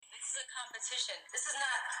a competition. This is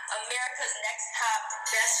not America's Next Top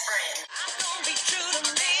Best Friend. I'm gonna be true to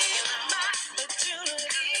me, my opportunity.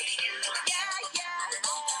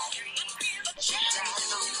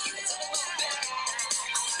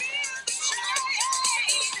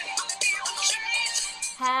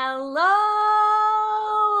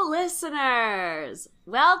 Hello, listeners!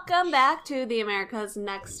 Welcome back to the America's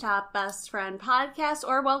Next Top Best Friend podcast,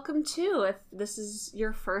 or welcome to if this is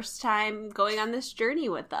your first time going on this journey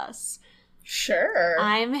with us. Sure.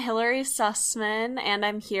 I'm Hillary Sussman, and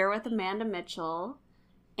I'm here with Amanda Mitchell,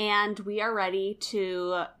 and we are ready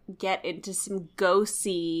to get into some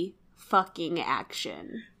go-see fucking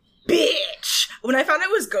action. Bitch! When I found out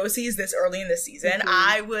it was go-sees this early in the season,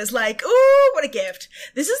 I was like, ooh, what a gift.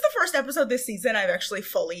 This is the first episode this season I've actually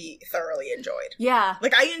thoroughly enjoyed. Yeah.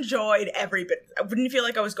 Like, I enjoyed every bit. I wouldn't feel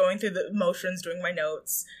like I was going through the motions, doing my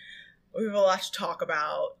notes. We have a lot to talk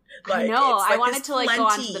about. Like, I know. I wanted to, go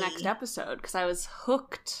on to the next episode, because I was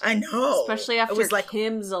hooked. I know. Especially after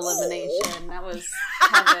Kim's elimination. Oh. That was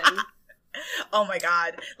heaven. Oh my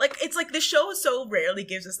god. Like, it's like the show so rarely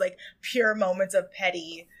gives us, like, pure moments of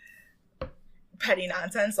petty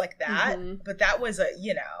nonsense like that, but that was a,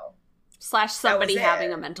 / somebody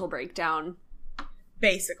having a mental breakdown.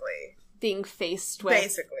 Basically. Being faced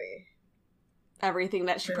with everything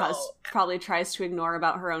that she probably tries to ignore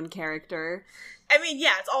about her own character. I mean,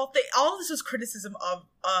 yeah, it's all this was criticism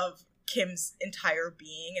of Kim's entire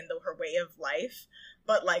being and her way of life,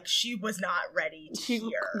 but, like, she was not ready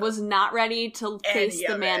to was not ready to face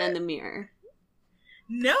the man in the mirror.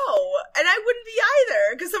 No, and I wouldn't be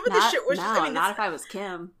either, because some of the shit was just, not if I was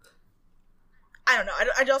Kim. I don't know.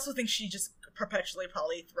 I also think she just perpetually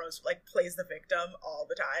probably plays the victim all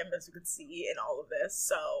the time, as you could see in all of this,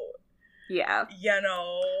 so... Yeah.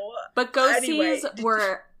 But go-sees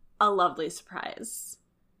were a lovely surprise.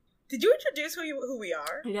 Did you introduce who we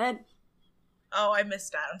are? I did. Oh, I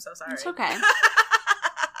missed that. I'm so sorry. It's okay.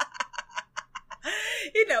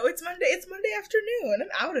 It's Monday afternoon. I'm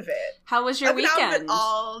out of it. How was your weekend? I've been out of it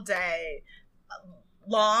all day.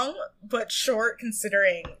 Long, but short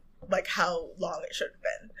considering, like, how long it should have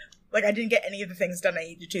been. Like, I didn't get any of the things done I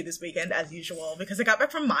needed to this weekend, as usual, because I got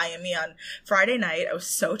back from Miami on Friday night. I was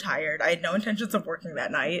so tired. I had no intentions of working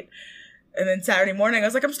that night. And then Saturday morning, I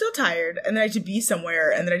was like, I'm still tired. And then I had to be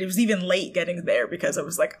somewhere, and then I was even late getting there because I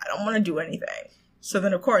was like, I don't want to do anything. So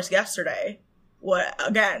then, of course, yesterday,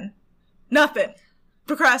 nothing.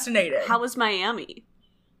 Procrastinated. How was Miami?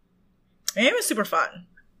 Miami was super fun.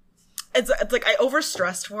 It's like I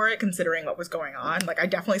overstressed for it considering what was going on. Like, I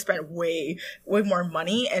definitely spent way more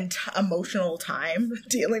money and emotional time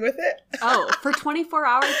dealing with it. Oh, for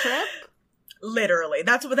 24-hour trip? Literally.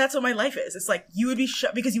 That's what my life is. It's like, you would be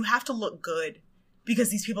because you have to look good because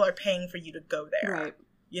these people are paying for you to go there. Right.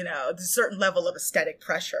 There's a certain level of aesthetic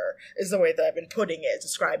pressure is the way that I've been putting it,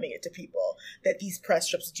 describing it to people, that these press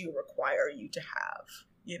trips do require you to have,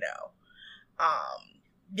 Yeah,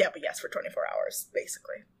 but yes, for 24 hours,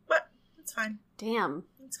 basically. But it's fine. Damn.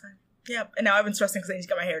 It's fine. Yep. And now I've been stressing because I need to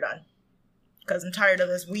get my hair done. Because I'm tired of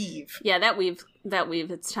this weave. Yeah, that weave,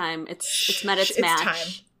 it's time. It's met its match.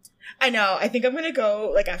 It's time. I know. I think I'm going to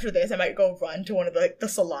go, like, after this, I might go run to one of the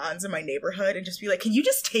salons in my neighborhood and just be like, can you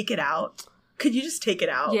just take it out? Could you just take it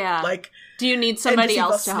out? Yeah. Like, do you need somebody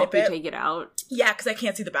else to help you take it out? Yeah, because I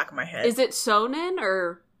can't see the back of my head. Is it sewn in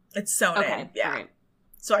or? It's sewn in. Yeah. Right.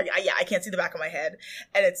 So I can't see the back of my head,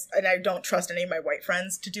 and I don't trust any of my white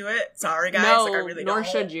friends to do it. Sorry, guys. No, like, I really nor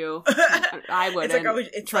don't. should you. I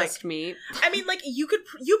wouldn't. Trust me. I mean, like, you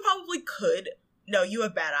probably could. No, you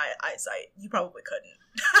have bad eyesight. You probably couldn't.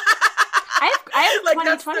 I have like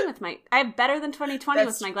 20/20 with my. I have better than 20/20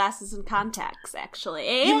 with my glasses and contacts.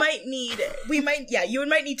 Actually, you might need. You might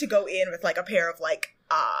need to go in with, like, a pair of, like,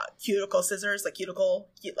 cuticle scissors, like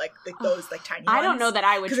those, like, tiny ones. I don't know that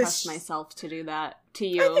I would trust myself to do that to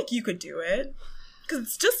you. I think you could do it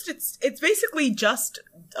because it's basically just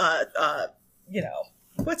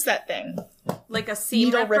what's that thing? Like a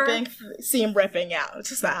seam ripper? Seam ripping. Yeah, it's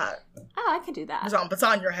just that. Oh, I could do that. It's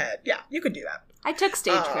on your head. Yeah, you could do that. I took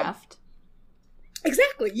stagecraft.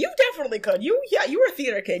 Exactly. You definitely could. You were a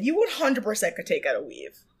theater kid. You 100% could take out a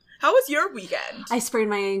weave. How was your weekend? I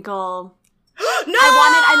sprained my ankle. No!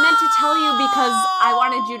 I meant to tell you because I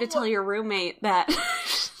wanted you to tell your roommate that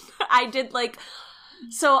I did, like...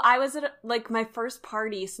 So I was at, like, my first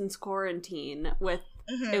party since quarantine with...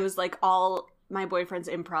 It was, like, all my boyfriend's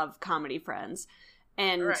improv comedy friends.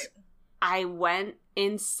 And I went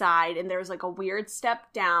inside, and there's like a weird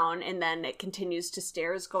step down, and then it continues to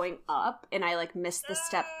stairs going up, and I like missed the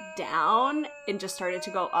step down and just started to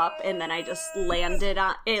go up, and then I just landed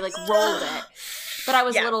on it, like rolled it. But I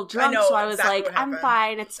was a little drunk, so I was like, I'm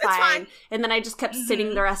fine, it's fine. And then I just kept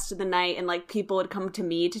sitting the rest of the night, and like people would come to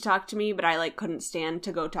me to talk to me, but I like couldn't stand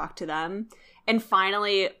to go talk to them. And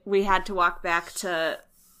finally we had to walk back to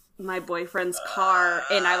my boyfriend's car,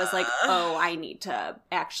 and I was like, oh, I need to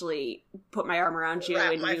actually put my arm around you,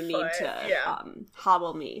 and you need to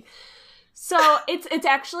hobble me. So it's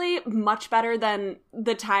actually much better than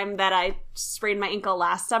the time that I sprained my ankle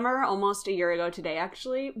last summer, almost a year ago today,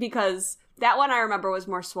 actually, because that one I remember was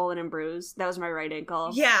more swollen and bruised. That was my right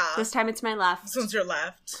ankle. Yeah. This time it's my left. This one's your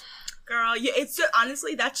left. Girl, it's just,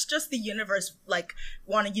 honestly, that's just the universe, like,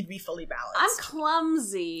 wanting you to be fully balanced. I'm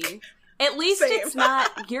clumsy. At least Same. It's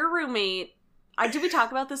not your roommate. Did we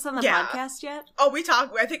talk about this on the podcast yet? Oh,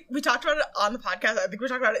 I think we talked about it on the podcast. I think we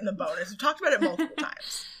talked about it in the bonus. We talked about it multiple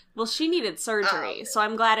times. Well, she needed surgery, so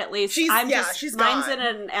I'm glad at least she's mine's gone. in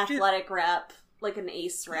an athletic wrap, like an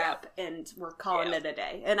ace wrap, and we're calling it a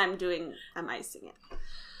day. And I'm icing it.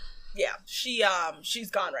 Yeah,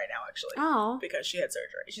 she's gone right now, actually. Oh, because she had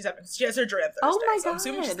surgery. She has surgery on Thursday. Oh my god! So I'm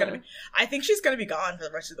assuming she's gonna be. I think she's gonna be gone for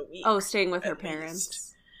the rest of the week. Oh, staying with her parents. Least.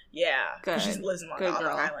 Yeah, good. She lives on Long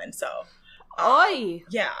Island, so. Oi!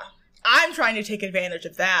 Yeah, I'm trying to take advantage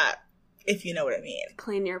of that, if you know what I mean.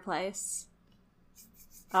 Clean your place.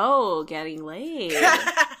 Oh, getting laid.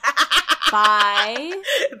 Bye.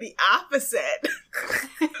 The opposite.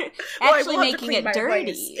 Actually making it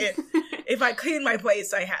dirty. If I clean my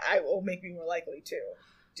place, I will make me more likely to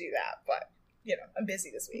do that. But, you know, I'm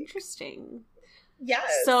busy this week. Interesting. Yes.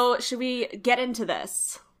 So, should we get into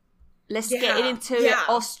this? Let's get into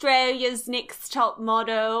Australia's Next Top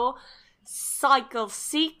Model, Cycle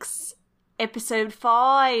 6, Episode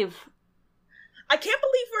 5. I can't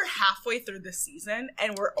believe we're halfway through this season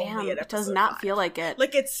and we're only at episode 5. It does not feel like it.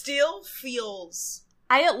 Like, it still feels...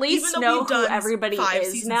 I at least know who everybody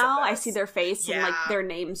is now. I see their face and, like, their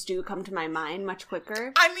names do come to my mind much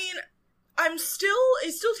quicker. I mean, it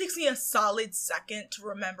still takes me a solid second to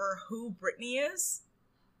remember who Brittany is.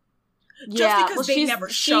 Just because they never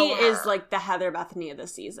show her. She is, like, the Heather Bethany of the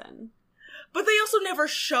season. But they also never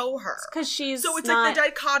show her. Because she's So it's like the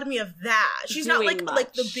dichotomy of that. She's not like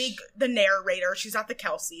the narrator. She's not the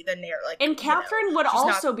Kelsey, the narrator. Like, and Catherine would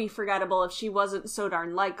also be forgettable if she wasn't so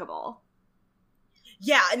darn likable.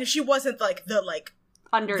 Yeah, and if she wasn't like the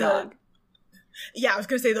underdog. I was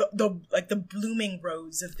gonna say the blooming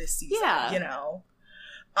rose of this season. Yeah. You know?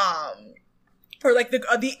 Or like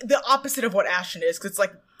the opposite of what Ashton is, because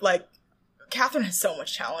it's like Catherine has so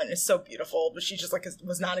much talent, is so beautiful, but she just like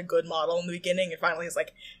was not a good model in the beginning, and finally has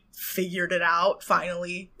like figured it out.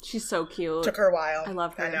 Finally, she's so cute. Took her a while. I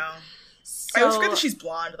love her. I know. So, I always forget that she's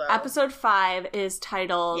blonde though. Episode 5 is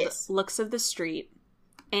titled "Looks of the Street,"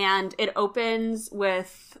 and it opens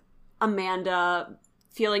with Amanda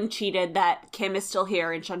feeling cheated that Kim is still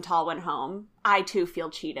here and Chantal went home. I too feel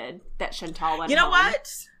cheated that Chantal went home.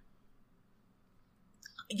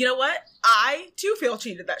 You know what? I, too, feel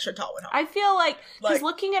cheated that Chantal went home. I feel like, because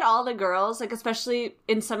looking at all the girls, like, especially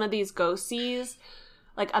in some of these go-sees,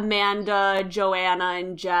 like Amanda, Joanna,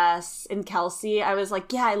 and Jess, and Kelsey, I was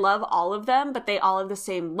like, yeah, I love all of them, but they all have the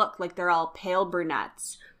same look. Like, they're all pale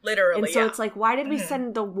brunettes. Literally, And so it's like, why did we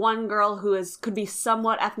send the one girl who could be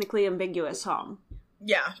somewhat ethnically ambiguous home?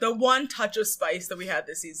 Yeah, the one touch of spice that we had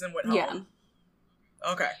this season went home. Yeah.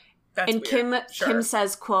 Okay. That's and weird. Kim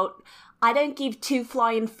says, quote, "I don't give two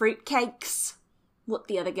flying fruitcakes what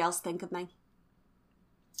the other girls think of me."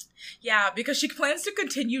 Yeah, because she plans to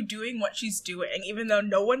continue doing what she's doing, even though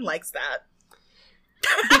no one likes that.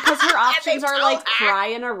 Because her options are, like, cry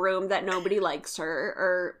in a room that nobody likes her,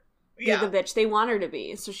 or be the bitch they want her to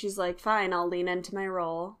be. So she's like, fine, I'll lean into my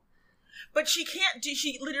role. But she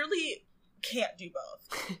literally can't do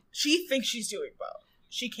both. She thinks she's doing both.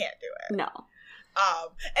 She can't do it. No.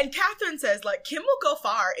 And Catherine says, like, Kim will go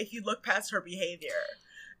far if you look past her behavior.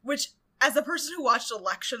 Which, as a person who watched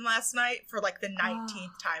Election last night for, like, the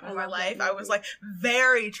 19th time in my life, I was, like,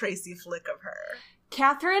 very Tracy Flick of her.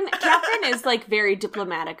 Catherine is, like, very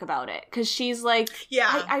diplomatic about it. Because she's like,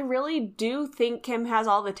 I really do think Kim has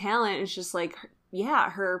all the talent. It's just, like,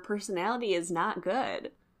 her personality is not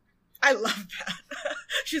good. I love that.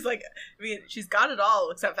 She's like, I mean, she's got it all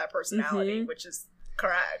except that personality, which is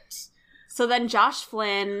correct. So then Josh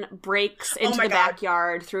Flynn breaks into the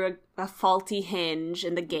backyard through a faulty hinge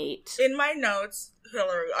in the gate. In my notes,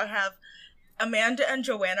 Hillary, I have Amanda and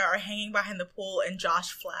Joanna are hanging behind the pool and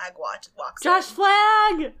Josh Flagg walks Josh in.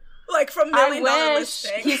 Flagg! Like from $1 million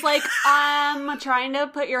listing. He's like, I'm trying to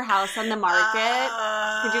put your house on the market.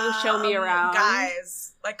 Could you show me around?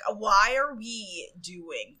 Guys, like, why are we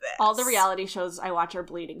doing this? All the reality shows I watch are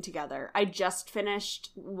bleeding together. I just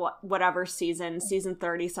finished whatever season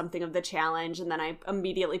 30 something of The Challenge, and then I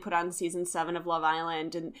immediately put on season 7 of Love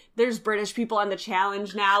Island, and there's British people on The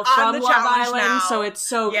Challenge now from Love Island, so it's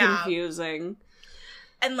so confusing.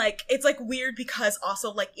 And, like, it's, like, weird because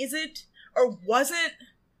also, like,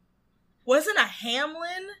 wasn't a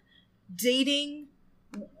Hamlin dating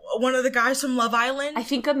one of the guys from Love Island? I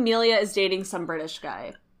think Amelia is dating some British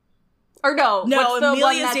guy. Or no,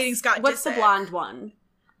 Amelia's dating Scott Disick. What's the blonde one?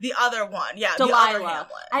 The other one, yeah. Delilah. The other Hamlin.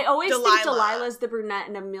 I always think Delilah's the brunette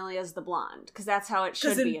and Amelia's the blonde, because that's how it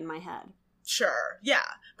should be in my head. Sure, yeah.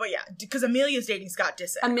 But yeah, because Amelia's dating Scott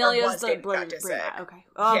Disick. Amelia's the brunette. Okay.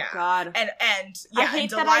 Oh, yeah. God. And yeah, I hate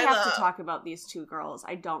that I have to talk about these two girls.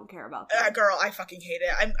 I don't care about them. Girl, I fucking hate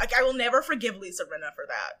it. I will never forgive Lisa Rinna for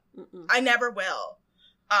that. Mm-mm. I never will.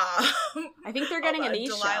 I think they're getting an E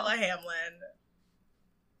show. Delilah Hamlin.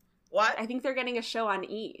 What? I think they're getting a show on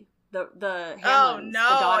E. The Hamlins, oh no,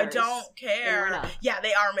 I daughters, don't care. Yeah,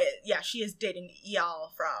 they are. Yeah, she is dating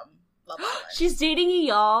Eyal from Love Island. She's dating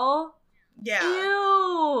Eyal? Yeah.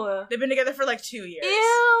 Ew. They've been together for like 2 years.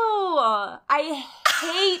 Ew. I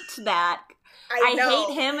hate that. I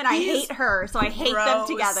hate him and I hate her, so I hate them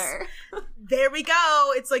together. There we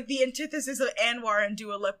go. It's like the antithesis of Anwar and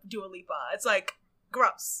Dua Lipa. It's like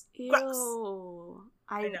gross. Ew. Gross.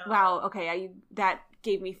 I know. Wow. Okay. That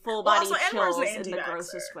gave me full body chills in the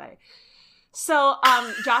grossest way. So,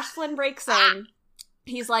 Josh Flynn breaks in.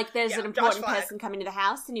 He's like, there's an important person coming to the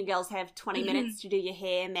house, and you girls have 20 minutes to do your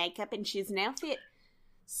hair, makeup, and choose an outfit.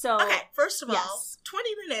 So, okay, first of all, 20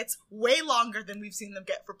 minutes, way longer than we've seen them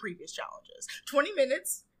get for previous challenges. 20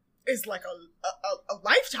 minutes is like a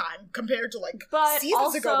lifetime compared to like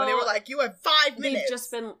seasons ago when they were like, you have 5 minutes. They've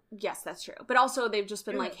just been, yes, that's true. But also they've just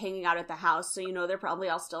been like hanging out at the house, so you know they're probably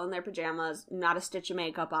all still in their pajamas, not a stitch of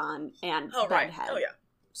makeup on, and bedhead. Oh, yeah.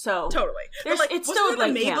 So, totally. But like, it's still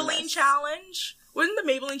like the Maybelline challenge. Wasn't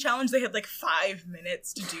the Maybelline challenge they had like 5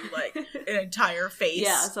 minutes to do like an entire face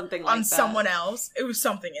something like on someone else? It was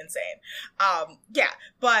something insane.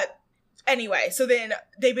 But anyway, so then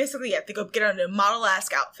they basically they go get on a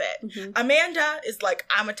model-esque outfit. Mm-hmm. Amanda is like,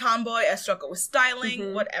 I'm a tomboy, I struggle with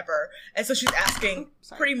styling, whatever. And so she's asking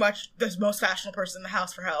pretty much the most fashionable person in the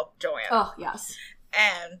house for help, Joanne. Oh, yes.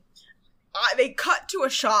 And they cut to a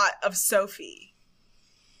shot of Sophie.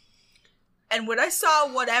 And when I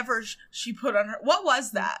saw whatever she put on her... What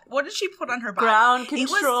was that? What did she put on her body? Ground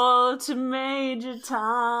control to Major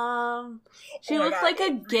Tom. She looked like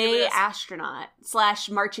a gay astronaut /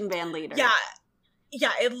 marching band leader. Yeah.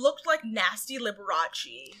 Yeah, it looked like nasty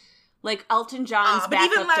Liberace. Like Elton John's backup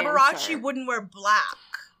dancer. But even Liberace wouldn't wear black.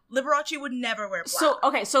 Liberace would never wear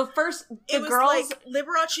black. So first, it was like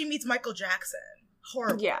Liberace meets Michael Jackson.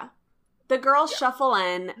 Horrible. Yeah. The girls shuffle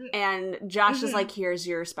in, and Josh is like, here's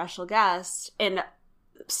your special guest. And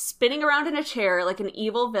spinning around in a chair like an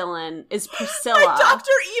evil villain is Priscilla. Like Dr.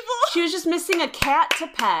 Evil! She was just missing a cat to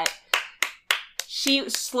pet. She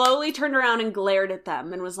slowly turned around and glared at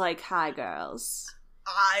them and was like, hi, girls.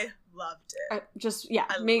 I loved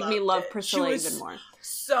it. Made me love Priscilla even more.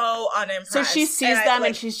 So unimpressed. So she sees them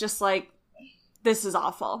and she's just like, this is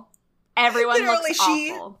awful. Everyone looks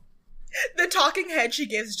awful. The talking head she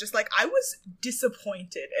gives is just like, I was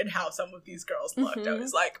disappointed in how some of these girls looked. I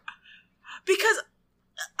was like, because,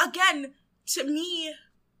 again, to me,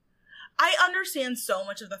 I understand so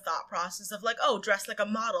much of the thought process of like, oh, dress like a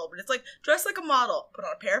model. But it's like, dress like a model. Put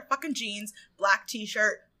on a pair of fucking jeans, black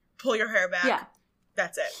t-shirt, pull your hair back. Yeah.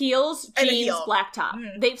 That's it. Heels, jeans, black top.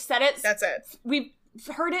 Mm-hmm. They've said it. That's it. We've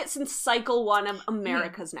heard it since cycle 1 of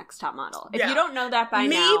America's Next Top Model. If you don't know that by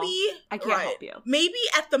now, I can't help you. Maybe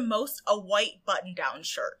at the most a white button-down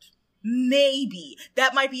shirt. Maybe.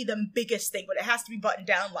 That might be the biggest thing, but it has to be buttoned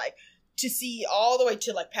down, like, to see all the way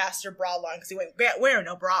to, like, past your bra line, because you ain't wearing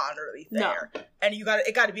no bra underneath there. No. And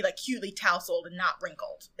it got to be, like, cutely tousled and not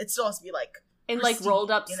wrinkled. It still has to be, like, and, like,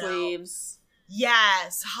 rolled up sleeves.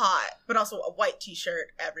 Yes, hot. But also a white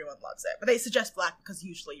t-shirt, everyone loves it. But they suggest black because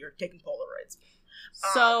usually you're taking Polaroids.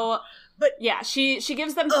 So, but yeah, she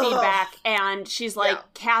gives them feedback, and she's like,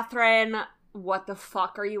 Catherine, what the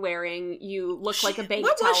fuck are you wearing? You look like a bank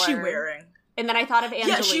teller. What was she wearing? And then I thought of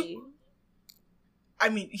Angelique. I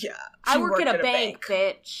work at a bank,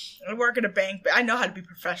 bitch. I work at a bank. I know how to be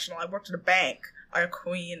professional. I worked at a bank. I'm a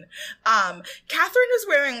queen. Catherine was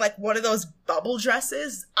wearing like one of those bubble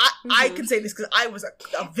dresses. I can say this because I was a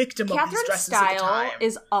victim of these dresses at the time. Catherine's style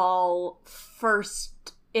is all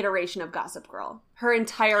first iteration of Gossip Girl. Her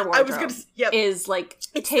entire wardrobe is like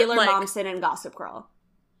it's Taylor Momsen and Gossip Girl.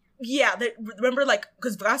 Yeah, remember, like,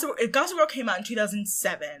 because Gossip Girl came out in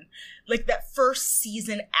 2007, like, that first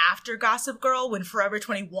season after Gossip Girl, when Forever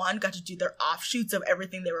 21 got to do their offshoots of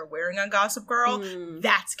everything they were wearing on Gossip Girl,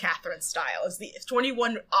 that's Catherine's style, is the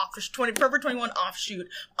Forever 21 offshoot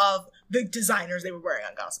of the designers they were wearing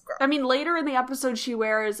on Gossip Girl. I mean, later in the episode, she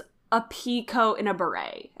wears a pea coat and a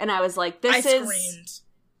beret, and I was like, this is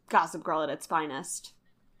Gossip Girl at its finest.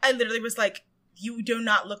 I literally was like, you do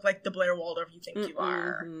not look like the Blair Waldorf you think you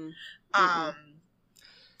are.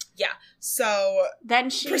 Yeah. So then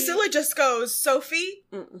Priscilla just goes, Sophie,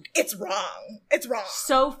 it's wrong. It's wrong.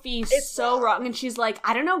 Sophie's so wrong. And she's like,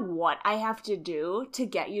 I don't know what I have to do to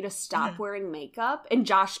get you to stop wearing makeup. And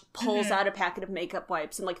Josh pulls out a packet of makeup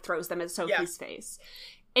wipes and like throws them at Sophie's face.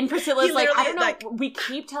 And Priscilla's like, I don't know. Like, we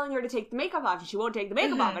keep telling her to take the makeup off and she won't take the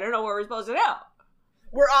makeup off. I don't know what we're supposed to do.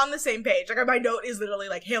 We're on the same page. Like, my note is literally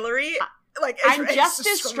like, Hillary, like, I'm just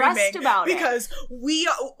as stressed about it because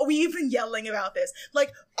we've been yelling about this.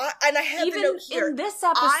 Like, and I have even the note here. In this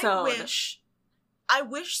episode, I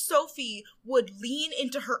wish Sophie would lean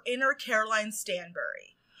into her inner Caroline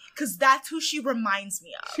Stanbury, because that's who she reminds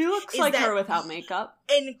me of. She looks like her without makeup.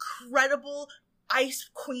 Incredible ice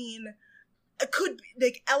queen. Could be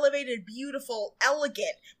like elevated, beautiful,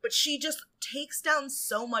 elegant, but she just takes down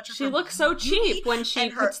so much of her. She looks so cheap when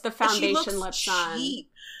she puts the foundation lips on.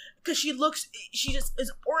 Because she just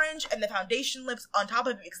is orange, and the foundation lips on top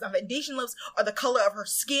of it, because the foundation lips are the color of her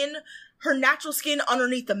skin, her natural skin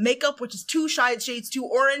underneath the makeup, which is 2 shades too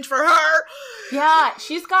orange for her. Yeah,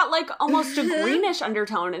 she's got like almost a greenish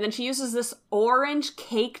undertone, and then she uses this orange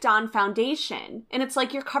caked on foundation. And it's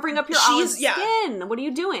like, you're covering up your olive skin. What are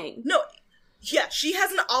you doing? No. Yeah, she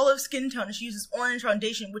has an olive skin tone, and she uses orange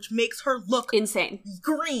foundation, which makes her look insane.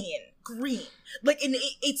 Green. Like, and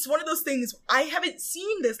it's one of those things, I haven't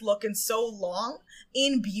seen this look in so long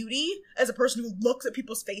in beauty, as a person who looks at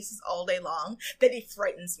people's faces all day long, that it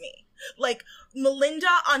frightens me. Like, Melinda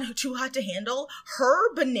on Too Hot to Handle,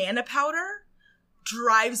 her banana powder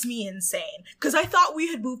drives me insane, because I thought we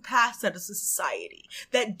had moved past that as a society.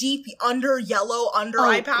 That deep yellow under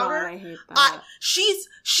eye powder. God, I hate that.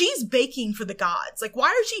 She's baking for the gods. Like, why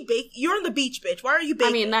are she baking? You're on the beach, bitch. Why are you baking?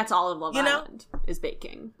 I mean, that's all of Love Island is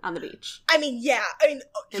baking on the beach. I mean, yeah. I mean,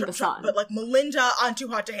 in the sun. But like Melinda on Too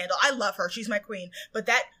Hot to Handle, I love her. She's my queen. But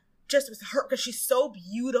that just with her, because she's so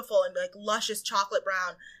beautiful and like luscious chocolate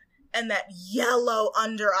brown, and that yellow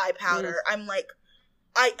under eye powder, I'm like,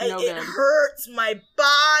 it hurts my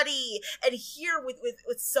body. And here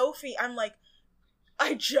with Sophie, I'm like,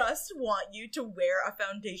 I just want you to wear a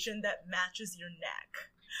foundation that matches your neck.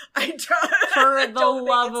 For the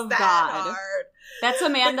love of God. Hard. That's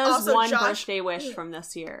Amanda's birthday wish from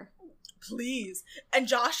this year. Please. And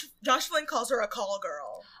Josh Flynn calls her a call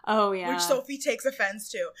girl. Oh, yeah. Which Sophie takes offense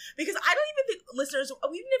to. Because I don't even think, listeners,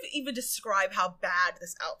 we didn't even describe how bad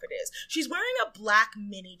this outfit is. She's wearing a black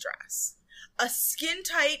mini dress. A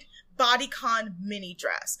skin-tight bodycon mini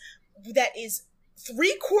dress that is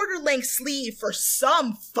 3/4 length sleeve for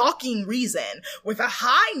some fucking reason, with a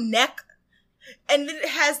high neck, and then it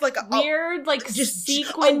has like a weird, just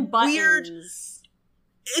sequin buttons. Weird,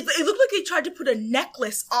 it looked like they tried to put a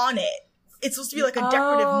necklace on it. It's supposed to be like a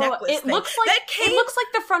decorative necklace. It looks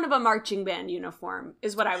like the front of a marching band uniform,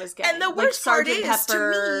 is what I was getting. And the worst part is,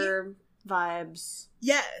 Pepper to me, vibes.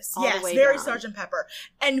 Yes, very down. Sgt. Pepper.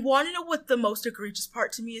 And want to know what the most egregious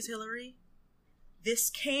part to me is, Hillary? This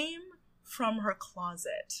came from her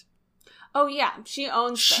closet. Oh yeah, she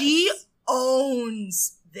owns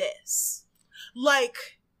this.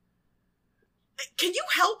 Like, can you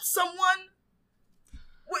help someone?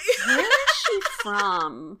 Where is she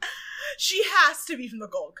from? She has to be from the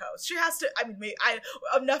Gold Coast. She has to. I mean,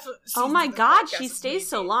 enough. Oh my God, she stays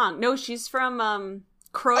so long. No, she's from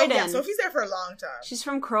Croydon. Oh yeah, Sophie's there for a long time. She's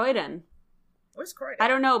from Croydon. Where's Croydon? I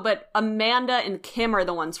don't know, but Amanda and Kim are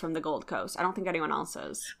the ones from the Gold Coast. I don't think anyone else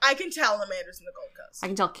is. I can tell Amanda's from the Gold Coast. I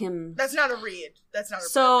can tell Kim. That's not a read. That's not a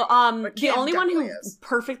So, the only one who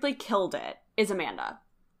perfectly killed it is Amanda.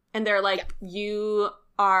 And they're like, you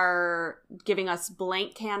are giving us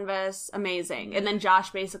blank canvas. Amazing. And then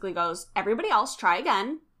Josh basically goes, everybody else, try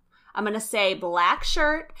again. I'm going to say black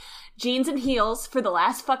shirt, jeans and heels for the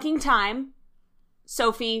last fucking time.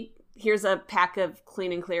 Sophie, here's a pack of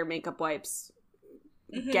Clean and Clear makeup wipes.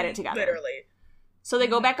 Get it together. Literally. So they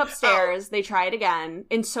go back upstairs, they try it again,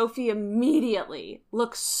 and Sophie immediately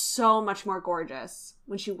looks so much more gorgeous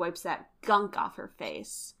when she wipes that gunk off her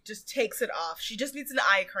face. Just takes it off. She just needs an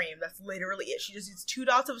eye cream. That's literally it. She just needs 2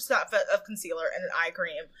 dots of concealer and an eye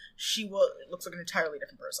cream. She looks like an entirely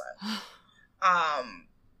different person.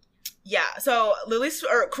 Yeah, so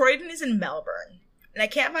Croydon is in Melbourne. And I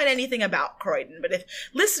can't find anything about Croydon, but if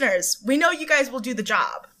listeners, we know you guys will do the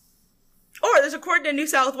job. Or there's a Croydon in New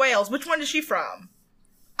South Wales. Which one is she from?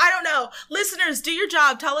 I don't know. Listeners, do your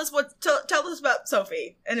job. Tell us tell us about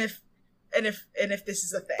Sophie, and if this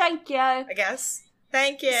is a thing. Thank you. I guess.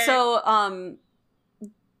 Thank you. So,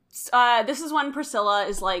 this is when Priscilla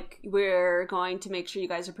is like, we're going to make sure you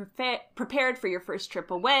guys are prepared for your first trip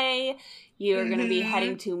away. You're going to be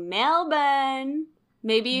heading to Melbourne.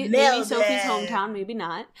 Maybe Sophie's hometown, maybe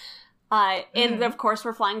not. And of course,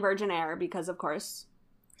 we're flying Virgin Air because, of course.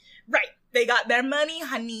 Right. They got their money,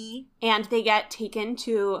 honey. And they get taken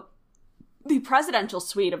to the presidential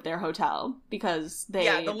suite of their hotel because they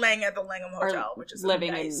the Langham Hotel, which is living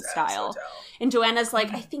a nice in style. hotel. And Joanna's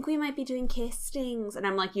like, I think we might be doing castings, and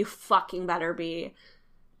I'm like, you fucking better be.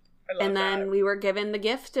 And then we were given the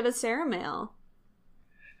gift of a Sarah mail.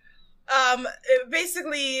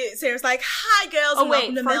 Basically, Sarah's like, "Hi, girls, oh and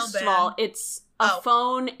wait, welcome to first Melbourne." of all, it's a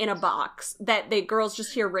phone in a box that the girls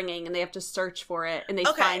just hear ringing, and they have to search for it, and they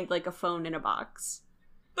find like a phone in a box.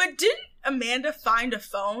 But didn't Amanda find a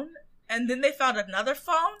phone? And then they found another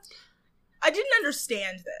phone? I didn't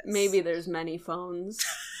understand this. Maybe there's many phones.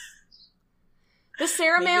 The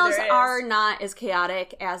Sarah mails are not as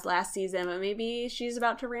chaotic as last season, but maybe she's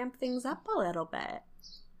about to ramp things up a little bit.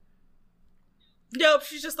 Nope,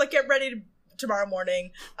 she's just like, get ready tomorrow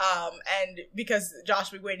morning. And because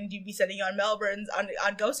Josh will be waiting to be sending you on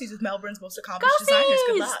Ghosties with Melbourne's most accomplished designers.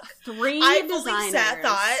 Good luck. 3 I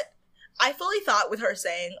fully thought with her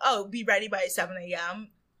saying, "Oh, be ready by 7 a.m."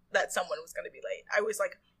 that someone was going to be late. I was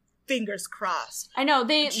like, fingers crossed. I know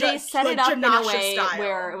they set it up in a way style.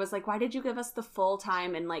 Where it was like, why did you give us the full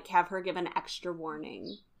time and like have her give an extra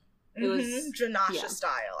warning? It was Janasha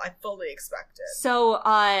style. I fully expected. So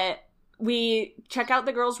we check out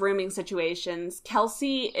the girls' rooming situations.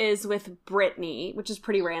 Kelsey is with Brittany, which is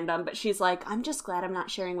pretty random, but she's like, I'm just glad I'm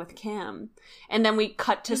not sharing with Kim. And then we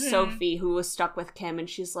cut to Sophie, who was stuck with Kim, and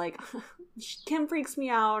she's like, Kim freaks me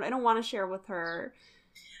out. I don't want to share with her.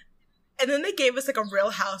 And then they gave us like a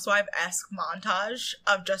Real Housewife-esque montage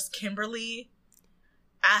of just Kimberly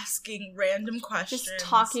asking random questions. Just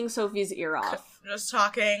talking Sophie's ear off. Just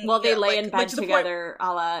talking. While they lay in bed together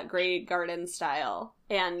a la Grey Garden style.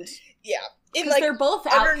 And because they're both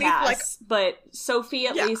outcasts, but Sophie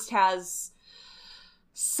at least has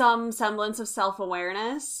some semblance of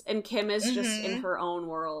self-awareness, and Kim is just in her own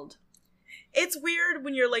world. It's weird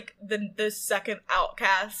when you're like the second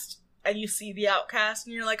outcast and you see the outcast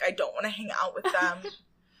and you're like, I don't want to hang out with them.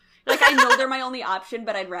 Like, I know they're my only option,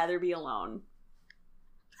 but I'd rather be alone.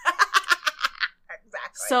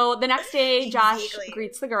 Exactly. So the next day, Josh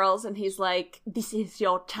greets the girls and he's like, this is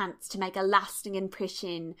your chance to make a lasting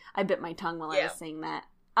impression. I bit my tongue while I was saying that.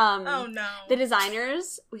 Oh no. The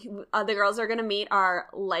designers, the girls are going to meet are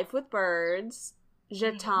Life with Birds,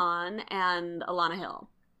 Jeton, and Alana Hill.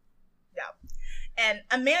 Yeah. And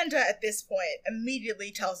Amanda, at this point,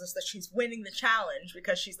 immediately tells us that she's winning the challenge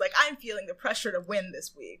because she's like, I'm feeling the pressure to win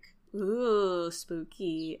this week. Ooh,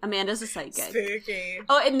 spooky. Amanda's a psychic. Spooky.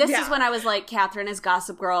 Oh, and this is when I was like, Catherine is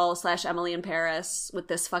Gossip Girl / Emily in Paris with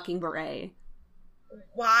this fucking beret.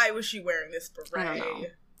 Why was she wearing this beret? I don't know.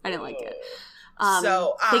 I didn't like it.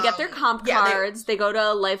 They get their comp cards. They go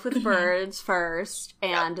to Life with Birds first,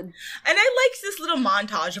 and I liked this little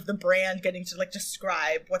montage of the brand getting to like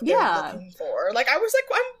describe what they're looking for. Like I was like,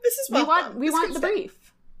 this is welcome. We want the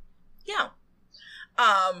brief. Yeah.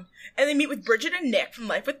 And they meet with Bridget and Nick from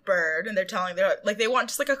Life with Bird, and they're like they want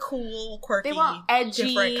just like a cool, quirky, they want edgy,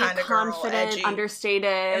 different kind of confident, girl, understated.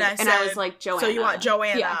 And I was like, Joanna. So you want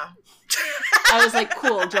Joanna? Yeah. I was like,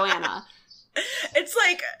 cool, Joanna. It's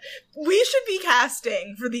like, we should be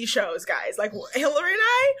casting for these shows, guys. Like, Hillary and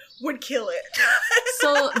I would kill it.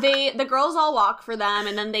 So the girls all walk for them,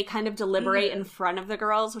 and then they kind of deliberate in front of the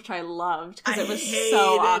girls, which I loved, because it was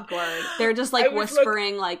so awkward. They're just, like,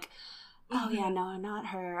 whispering, like, oh, yeah, no, not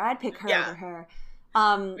her. I'd pick her over her.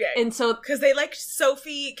 And so... Because they liked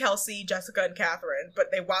Sophie, Kelsey, Jessica, and Catherine, but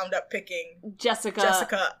they wound up picking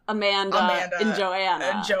Jessica, Amanda, and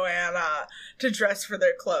Joanna to dress for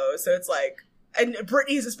their clothes. So it's like... And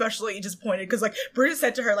Brittany's especially disappointed because, like, Bridget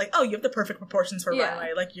said to her, like, oh, you have the perfect proportions for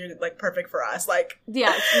runway. Like, you're, like, perfect for us. Like...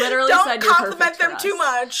 Yeah, literally don't compliment them too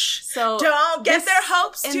much. So don't get their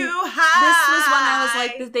hopes too high. This was when I was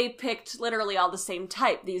like, they picked literally all the same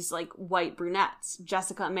type. These, like, white brunettes.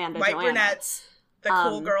 Jessica, Amanda, Joanna. White brunettes. The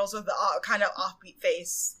cool girls with the kind of offbeat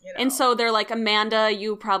face, you know. And so they're like, Amanda,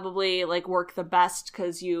 you probably, like, work the best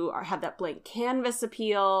because you have that blank canvas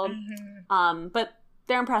appeal. But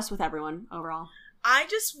they're impressed with everyone overall. I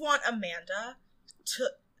just want Amanda to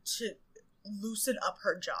loosen up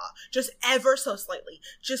her jaw. Just ever so slightly.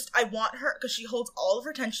 Just, I want her, because she holds all of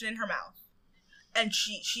her tension in her mouth. And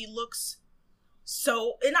she looks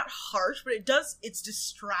so, not harsh, but it's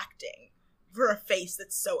distracting for a face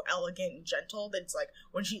that's so elegant and gentle that it's like,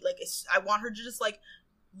 when she, like, I want her to just, like,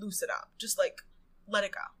 loosen up. Just, like, let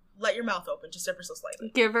it go. Let your mouth open just ever so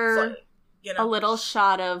slightly. Give her slightly, you know? a little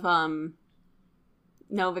shot of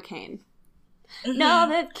Novocaine. Mm-hmm.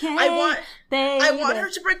 Novocaine. I want her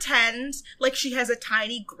to pretend like she has a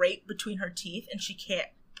tiny grape between her teeth and she can't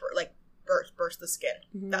burst the skin.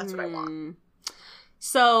 That's what I want.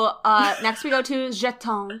 So next we go to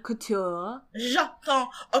Jeton Couture. Jeton.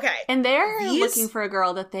 Okay. And they're looking for a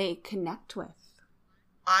girl that they connect with.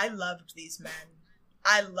 I loved these men.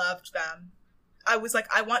 I loved them. I was like,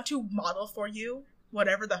 I want to model for you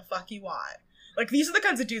whatever the fuck you want. Like, these are the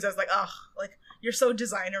kinds of dudes I was like, ugh, like, you're so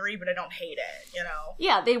designery, but I don't hate it, you know?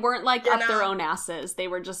 Yeah, they weren't, like, up their own asses. They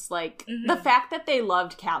were just, like, the fact that they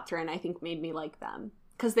loved Catherine, I think, made me like them.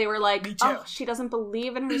 Because they were like, oh, she doesn't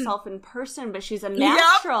believe in herself in person, but she's a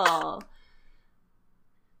natural.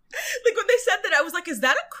 Like, when they said that, I was like, is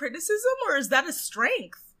that a criticism or is that a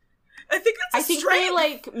strength? I think that's a strength. They,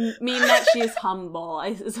 like, mean that she's humble,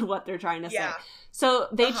 is what they're trying to say. So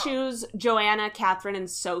they choose Joanna, Catherine, and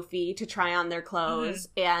Sophie to try on their clothes,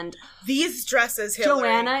 and these dresses, Hillary.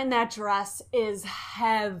 Joanna in that dress is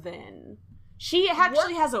heaven. She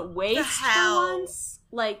actually has a waist for once.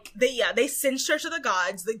 Like they cinched her to the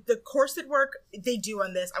gods. The corset work they do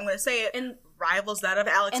on this, I'm going to say it, and rivals that of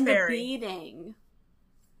Alex Perry. And the beading.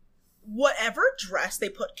 Whatever dress they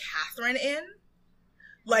put Catherine in.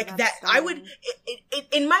 Like that, stunning. I would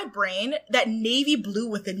in my brain, that navy blue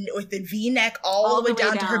with the V-neck all the way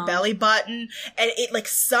down to her belly button, and it like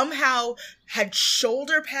somehow had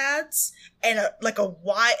shoulder pads and a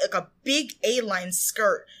big A-line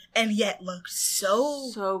skirt, and yet looked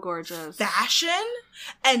so gorgeous, fashion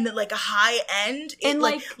and like a high end, and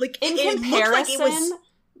like in comparison.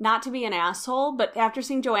 Not to be an asshole, but after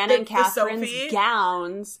seeing Joanna and Catherine's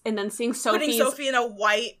gowns, and then seeing putting Sophie in a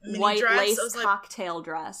white dress, lace cocktail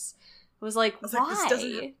dress, it was like, why?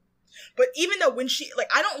 Like, but even though when she, like,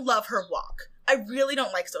 I don't love her walk. I really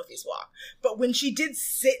don't like Sophie's walk. But when she did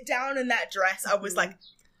sit down in that dress, I was like,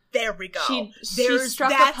 there we go. She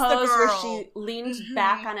struck a pose where she leaned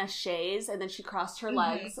back on a chaise, and then she crossed her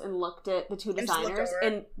legs and looked at the two designers,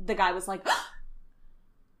 and the guy was like,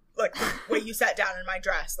 like, the way you sat down in my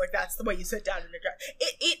dress. Like, that's the way you sit down in your dress.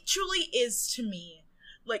 It truly is, to me.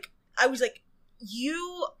 Like, I was like,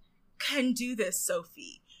 you can do this,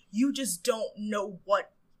 Sophie. You just don't know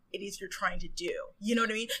what it is you're trying to do. You know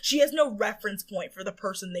what I mean? She has no reference point for the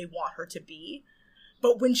person they want her to be.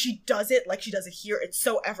 But when she does it, like she does it here, it's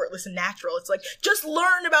so effortless and natural. It's like, just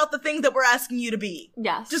learn about the thing that we're asking you to be.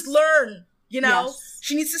 Yes. Just learn. You know,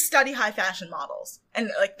 she needs to study high fashion models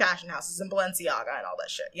and like fashion houses and Balenciaga and all that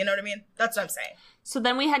shit. You know what I mean? That's what I'm saying. So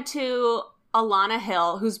then we head to Alana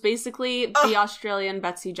Hill, who's basically the Australian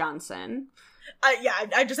Betsy Johnson.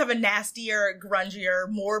 I just have a nastier, grungier,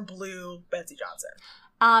 more blue Betsy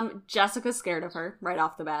Johnson. Jessica's scared of her right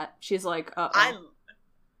off the bat. She's like, But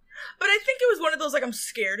I think it was one of those, like, I'm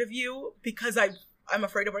scared of you because I'm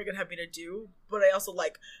afraid of what you're going to have me to do, but I also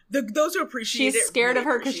like those who appreciate it. She's scared really of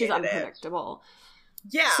her because she's unpredictable.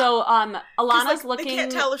 Yeah. So, Alana's looking. They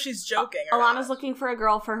can't tell if she's joking. Alana's looking for a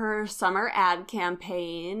girl for her summer ad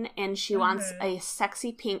campaign, and she wants a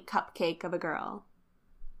sexy pink cupcake of a girl.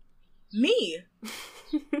 Me.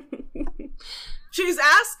 She's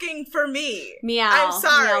asking for me. Meow. I'm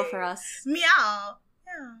sorry. Meow for us. Meow.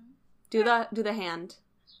 Do the hand.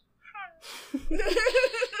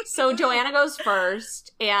 So Joanna goes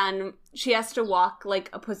first, and she has to walk like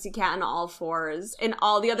a pussycat on all fours, and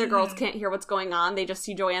all the other girls can't hear what's going on. They just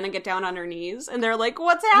see Joanna get down on her knees, and they're like,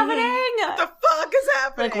 what's happening? What the fuck is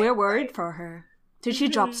happening? Like, we're worried for her. Did she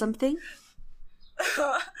drop something?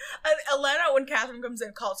 And Elena, when Catherine comes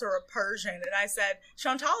in, calls her a Persian, and I said,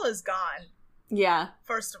 Chantal is gone. Yeah.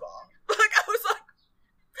 First of all. Like, I was like,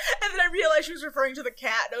 and then I realized she was referring to the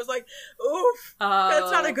cat, and I was like, oof,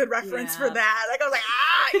 that's not a good reference for that. Like, I was like,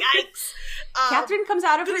 yikes. Catherine comes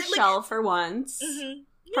out of her shell for once.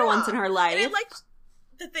 For once in her life. And I liked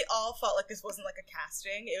that they all felt like this wasn't like a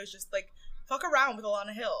casting. It was just like, fuck around with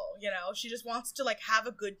Alana Hill, you know? She just wants to, like, have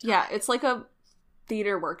a good time. Yeah, it's like a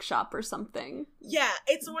theater workshop or something. Yeah,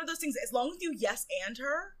 it's one of those things, as long as you yes and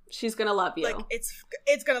her, she's gonna love you. Like,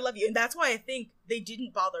 it's gonna love you. And that's why I think they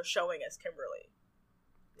didn't bother showing us Kimberly.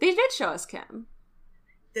 They did show us Kim.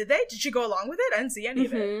 Did they? Did she go along with it? I didn't see any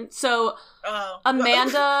of it. So,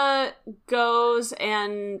 Amanda goes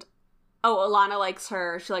and... Alana likes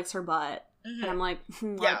her. She likes her butt. And I'm like,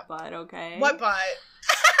 what butt, okay? What butt?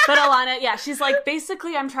 But Alana, yeah, she's like,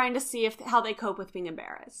 basically, I'm trying to see how they cope with being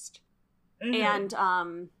embarrassed. Mm-hmm.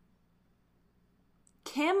 And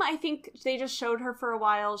Kim, I think they just showed her for a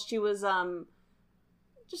while. She was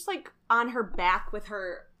just like on her back with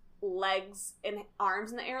her legs and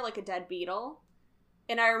arms in the air like a dead beetle.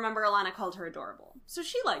 And I remember Alana called her adorable. So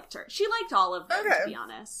she liked her. She liked all of them, to be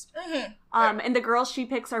honest. Mm-hmm. And the girls she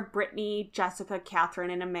picks are Brittany, Jessica, Catherine,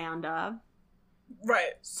 and Amanda.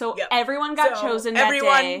 Right. So everyone got chosen that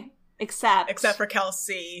day, except for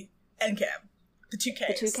Kelsey and Kim. The two Ks.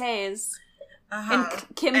 The two Ks. And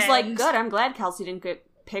Kim's like, good, I'm glad Kelsey didn't get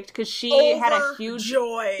picked, because she had a huge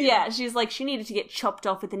joy. Yeah, she's like, she needed to get chopped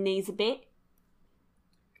off at the knees a bit.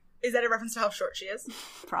 Is that a reference to how short she is?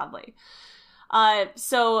 Probably.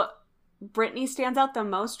 So Brittany stands out the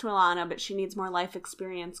most to Alana, but she needs more life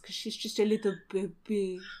experience because she's just a little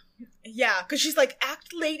baby. Yeah, because she's like,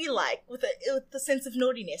 act ladylike with a sense of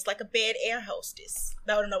naughtiness, like a bad air hostess.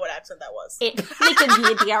 I don't know what accent that was. Like a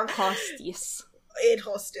bad air hostess. Air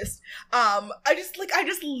hostess. I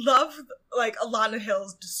just love like Alana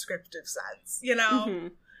Hill's descriptive sense, you know? Mm-hmm.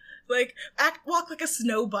 Like, walk like a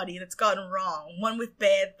snow bunny that's gone wrong. One with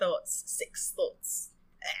bad thoughts, 6 thoughts.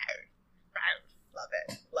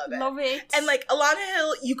 Love it. And like Alana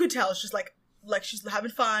Hill, you could tell she's like she's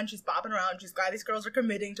having fun, she's bopping around, she's glad these girls are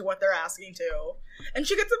committing to what they're asking to. And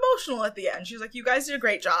she gets emotional at the end. She's like, you guys did a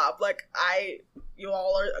great job. Like, you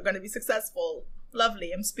all are going to be successful.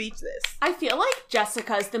 Lovely. I'm speechless. I feel like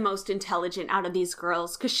Jessica is the most intelligent out of these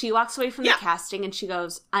girls, because she walks away from the casting and she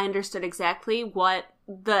goes, I understood exactly what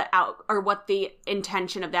the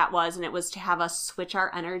intention of that was, and it was to have us switch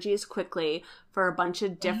our energies quickly for a bunch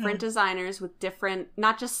of different designers with different,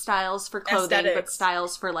 not just styles for clothing, aesthetics, but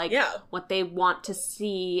styles for like what they want to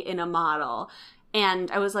see in a model.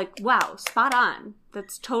 And I was like, wow, spot on.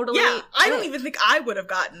 That's totally I don't even think I would have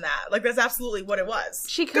gotten that. Like, that's absolutely what it was.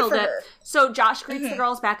 She killed it. So Josh greets the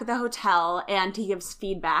girls back at the hotel, and he gives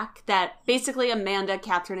feedback that basically Amanda,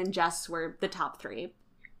 Catherine, and Jess were the top 3.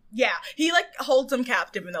 Yeah, he like holds them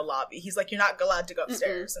captive in the lobby. He's like, you're not allowed to go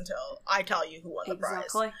upstairs until I tell you who won the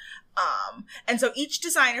prize. And so each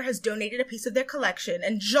designer has donated a piece of their collection,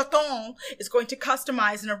 and Jeton is going to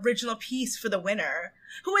customize an original piece for the winner,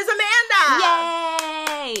 who is Amanda!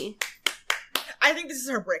 Yay! I think this is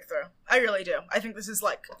her breakthrough. I really do. I think this is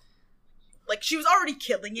like she was already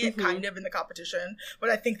killing it kind of in the competition, but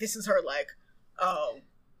I think this is her like, oh,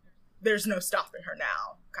 there's no stopping her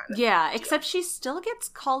now kind of deal. Except she still gets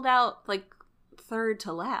called out like 3rd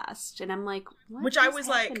to last, and I'm like, what is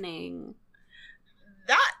happening? Like,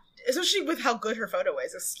 that, especially with how good her photo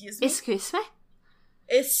is. Excuse me. So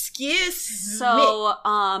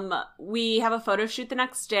we have a photo shoot the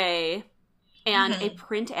next day, and a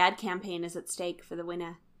print ad campaign is at stake for the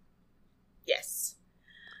winner. Yes.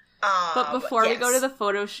 But before we go to the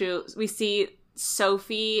photo shoot, we see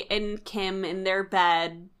Sophie and Kim in their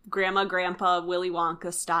bed, grandma, grandpa, Willy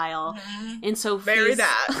Wonka style. And Sophie's... Very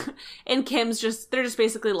that. And Kim's they're just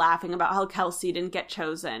basically laughing about how Kelsey didn't get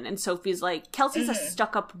chosen. And Sophie's like, Kelsey's a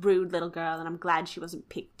stuck-up, rude little girl, and I'm glad she wasn't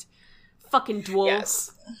picked. Fucking dwarf.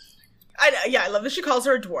 Yes. I love that she calls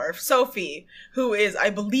her a dwarf. Sophie, who is,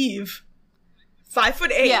 I believe,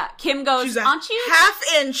 5'8". Yeah, Kim goes, she's aren't you... half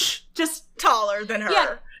inch just taller than her.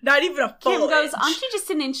 Yeah. Not even a full Kim goes, inch. aren't you just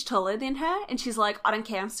an inch taller than her? And she's like, I don't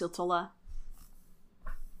care, I'm still taller.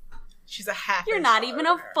 She's a half You're inch not even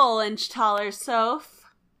a full inch taller, Soph.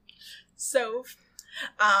 So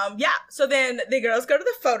then the girls go to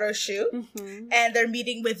the photo shoot, and they're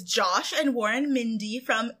meeting with Josh and Warren Mindy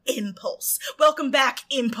from Impulse. Welcome back,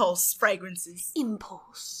 Impulse Fragrances.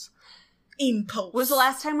 Impulse. Was the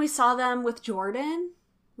last time we saw them with Jordan?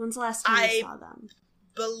 When's the last time we saw them?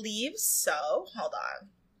 Believe so. Hold on.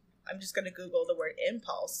 I'm just going to Google the word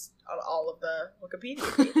impulse on all of the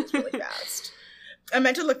Wikipedia pages really fast. I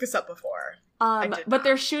meant to look this up before. But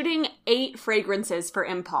they're shooting 8 fragrances for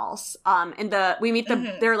Impulse. And we meet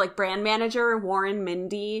their like brand manager, Warren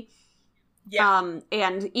Mindy. Yeah.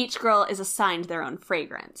 And each girl is assigned their own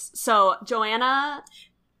fragrance. So Joanna,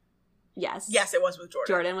 yes. Yes, it was with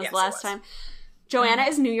Jordan. Jordan was the last time. Joanna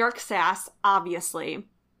is New York Sass, obviously.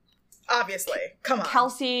 Come on.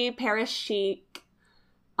 Kelsey, Paris Chic,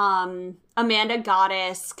 Amanda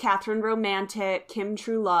Goddess, Catherine Romantic, Kim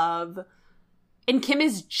True Love, and Kim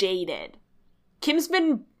is jaded. Kim's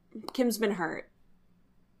been hurt.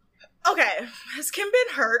 Okay, has Kim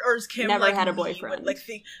been hurt, or has Kim never had a boyfriend?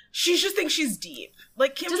 She just thinks she's deep.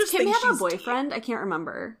 Like Kim Does Kim have a boyfriend? Deep. I can't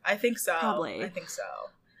remember. I think so. Probably. I think so.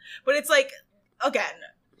 But it's like, again,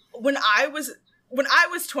 when I was when I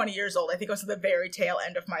was 20 years old, I think it was the very tail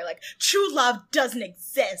end of my, like, true love doesn't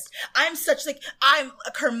exist. I'm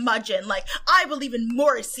a curmudgeon. Like, I believe in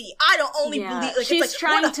Morrissey. I don't only believe, like, she's it's like,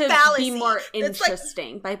 trying what a to fallacy. be more It's like,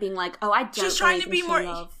 interesting by being like, oh, I don't she's trying to be more,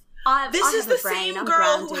 love. this is the same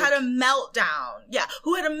girl who had a meltdown. Yeah,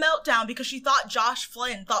 who had a meltdown because she thought Josh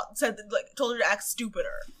Flynn told her to act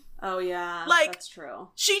stupider. Oh, yeah, like, that's true.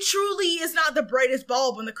 She truly is not the brightest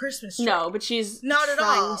bulb on the Christmas tree. No, but she's not at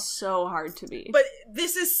all. trying so hard to be. But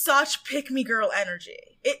this is such pick-me-girl energy.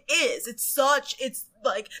 It is. It's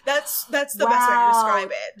like, that's the best way to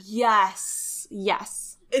describe it. Yes.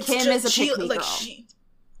 Kim is a pick-me-girl. Like, she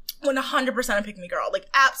 100% a pick-me-girl. Like,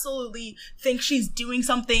 absolutely thinks she's doing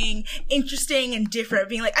something interesting and different.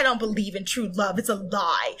 Being like, I don't believe in true love. It's a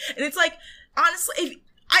lie. And it's like, honestly,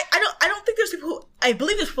 I don't think there's people who, I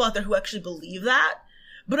believe there's people out there who actually believe that,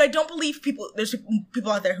 but I don't believe there's people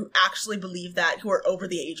out there who actually believe that who are over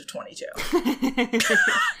the age of 22.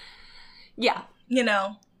 Yeah. You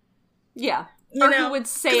know? Yeah. You know? Who would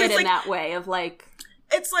say it in that way of like...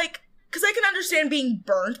 It's like, because I can understand being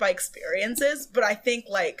burned by experiences, but I think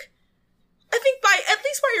by at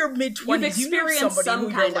least by your mid-20s, you know somebody some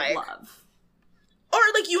who kind you're like... of love. Or,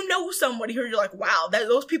 like, you know somebody who you're like, wow,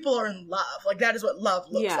 those people are in love. Like, that is what love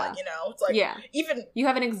looks like, you know? It's like, even... You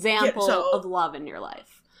have an example of love in your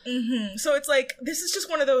life. Mm-hmm. So it's like, this is just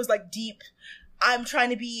one of those, like, deep, I'm trying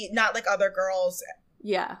to be not like other girls.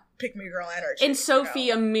 Yeah. Pick-me-girl energy. And Sophie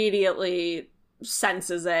immediately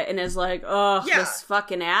senses it and is like, oh, this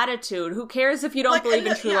fucking attitude. Who cares if you don't believe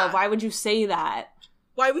in true love? Why would you say that?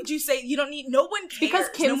 Why would you say you don't need? No one cares. Because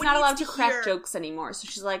Kim's not allowed to crack jokes anymore, so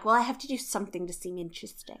she's like, "Well, I have to do something to seem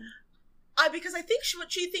interesting." Because I think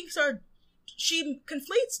what she thinks she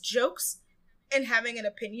conflates jokes and having an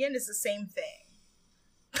opinion is the same thing,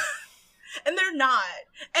 and they're not.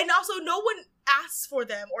 And also, no one asks for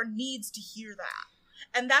them or needs to hear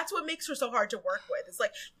that, and that's what makes her so hard to work with. It's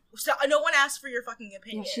like, no one asks for your fucking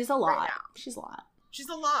opinion. Yeah, she's a lot. Right now. She's a lot. She's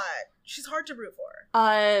a lot. She's hard to root for.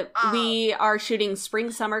 We are shooting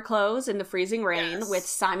spring-summer clothes in the freezing rain with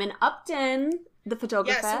Simon Upton, the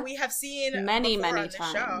photographer. Yes, who we have seen many times.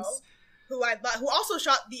 Show, who also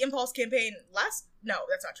shot the Impulse campaign No,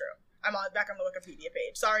 that's not true. I'm back on the Wikipedia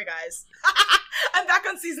page. Sorry, guys. I'm back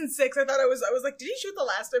on season 6. I was like, did he shoot the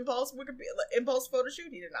last Impulse photo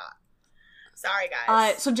shoot? He did not. Sorry,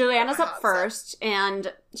 guys. So Joanna's up first,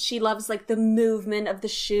 and she loves, like, the movement of the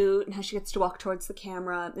shoot and how she gets to walk towards the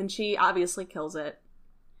camera, and she obviously kills it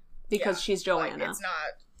because she's Joanna. Like, it's not...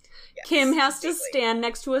 Yes, Kim has to stand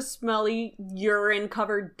next to a smelly,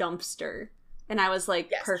 urine-covered dumpster, and I was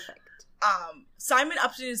like, perfect. Simon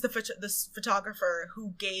Upton is the photographer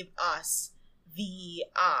who gave us the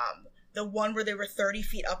one where they were 30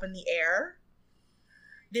 feet up in the air.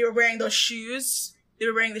 They were wearing those shoes... They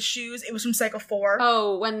were wearing the shoes. It was from Cycle 4.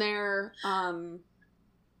 Oh, when they're,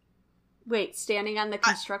 standing on the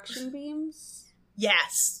construction beams?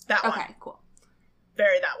 Yes, that one. Okay, cool.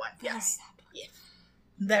 Very that one, yes.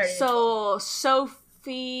 Very so,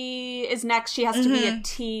 Sophie is next. She has to be a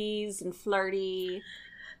tease and flirty.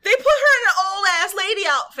 They put her in an old-ass lady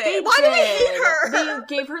outfit. Why do we hate her?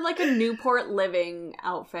 They gave her, like, a Newport Living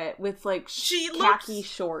outfit with, like, khaki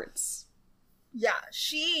shorts. Yeah,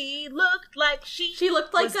 she looked like she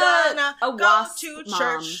looked like a wasp to mom.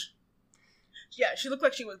 church. Yeah, she looked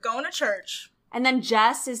like she was going to church. And then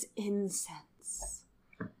Jess is incense.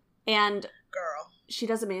 And girl, she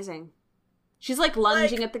does amazing. She's like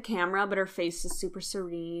lunging at the camera, but her face is super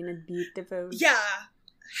serene and beautiful. Yeah.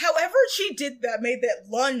 However she did that made that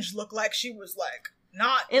lunge look like she was like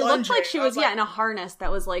not It lunging. looked like she was in a harness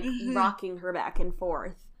that was like rocking her back and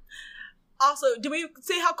forth. Also, did we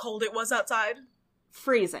say how cold it was outside?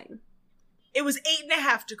 Freezing. It was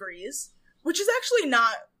 8.5 degrees, which is actually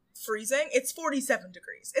not freezing. It's 47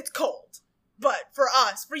 degrees. It's cold. But for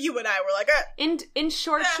us, for you and I, we're like, in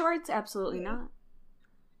shorts, absolutely not.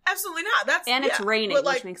 Absolutely not. It's raining,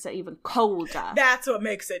 which makes it even colder. That's what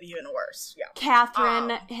makes it even worse. Yeah.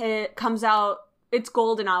 Catherine comes out. It's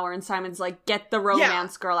golden hour, and Simon's like, get the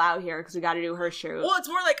romance girl out here because we got to do her shoot. Well, it's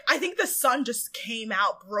more like, I think the sun just came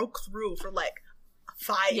out, broke through for like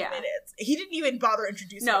 5 minutes. He didn't even bother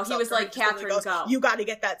introducing himself. No, he was like, Catherine, go. You got to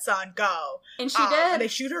get that sun, go. And she did. And they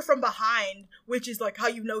shoot her from behind, which is like how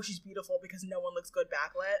you know she's beautiful because no one looks good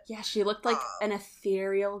backlit. Yeah, she looked like an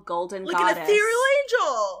ethereal golden goddess. Like an ethereal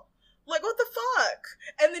angel. Like, what the fuck?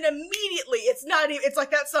 And then immediately, it's not even, it's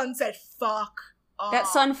like that sun said, fuck. That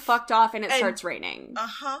sun fucked off and it starts raining.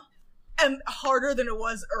 And harder than it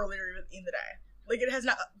was earlier in the day. Like, it has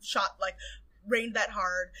not shot, like, rained that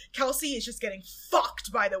hard. Kelsey is just getting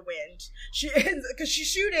fucked by the wind. Because she's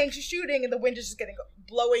shooting, and the wind is just getting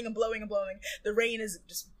blowing and blowing and blowing. The rain is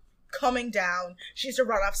just coming down. She has to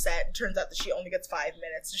run off set. It turns out that she only gets 5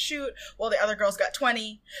 minutes to shoot, while the other girls got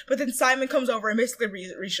 20. But then Simon comes over and basically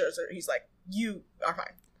reassures her. He's like, you are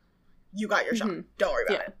fine. You got your shot. Don't worry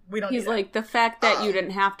about it. We don't. He's like, the fact that you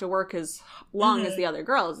didn't have to work as long as the other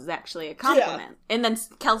girls is actually a compliment. Yeah. And then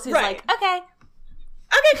Kelsey's like, okay,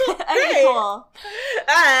 cool. Okay, cool.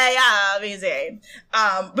 Yeah, amazing.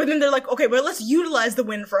 But then they're like, okay, well, let's utilize the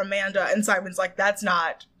win for Amanda. And Simon's like, that's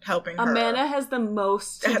not helping her. Amanda has the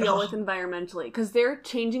most to deal with environmentally, because they're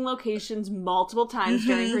changing locations multiple times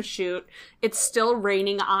during her shoot. It's still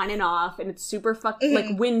raining on and off, and it's super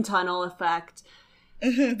like wind tunnel effect.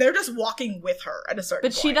 They're just walking with her at a certain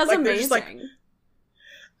point. But she does amazing.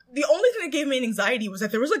 The only thing that gave me anxiety was that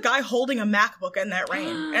there was a guy holding a MacBook in that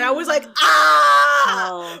rain. And I was like,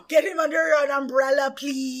 get him under an umbrella,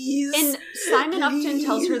 please. And Simon Upton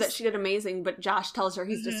tells her that she did amazing, but Josh tells her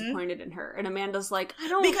he's disappointed in her. And Amanda's like,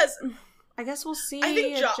 I guess we'll see. I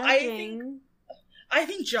think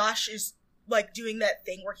Josh is like doing that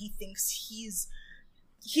thing where he thinks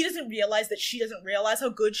he doesn't realize that she doesn't realize how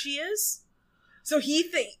good she is. So he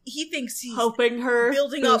thinks he's helping her,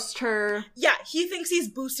 building boost up her. Yeah, he thinks he's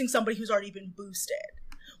boosting somebody who's already been boosted.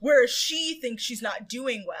 Whereas she thinks she's not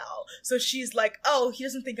doing well. So she's like, oh, he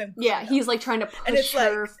doesn't think I'm good enough. He's like trying to push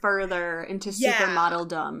her further into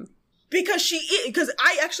supermodel-dom. Because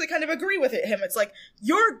I actually kind of agree with him. It's like,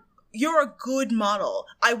 you're a good model.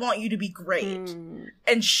 I want you to be great.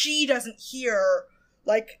 And she doesn't hear,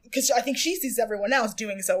 like, because I think she sees everyone else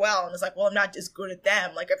doing so well and is like, well, I'm not as good at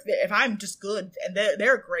them. Like, if I'm just good and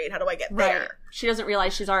they're great, how do I get there? She doesn't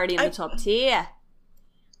realize she's already in the top tier.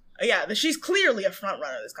 Yeah, she's clearly a front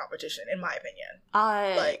runner of this competition, in my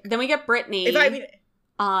opinion. Then we get Brittany,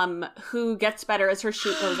 who gets better as her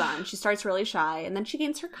shoot goes on. She starts really shy, and then she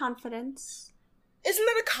gains her confidence. Isn't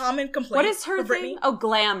that a common complaint? What is her thing? Oh,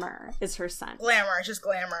 glamour is her scent. Glamour, it's just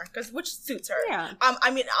glamour, which suits her. Yeah.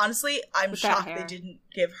 I mean, honestly, I'm shocked they didn't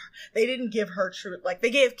give her true, like,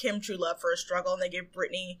 they gave Kim true love for a struggle, and they gave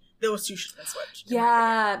Brittany, those two should have been switched.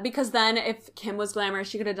 Yeah, because then if Kim was glamorous,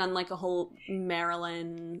 she could have done like a whole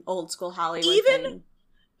Marilyn, old school Hollywood thing.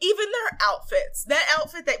 Even their outfits. That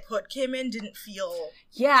outfit they put Kim in didn't feel.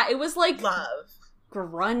 Yeah, it was like love,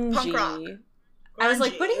 grungy. Punk rock. I was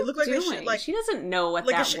like, what are you doing? Like, she doesn't know what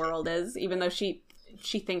that world is, even though she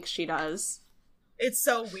thinks she does. It's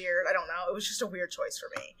so weird. I don't know. It was just a weird choice for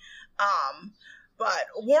me. But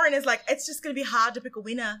Warren is like, it's just going to be hard to pick a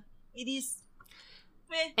winner. It is.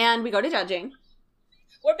 Meh. And we go to judging.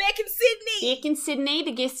 We're back in Sydney. Back in Sydney.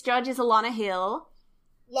 The guest judge is Alana Hill.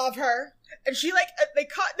 Love her. And she, like, they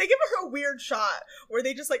give her a weird shot where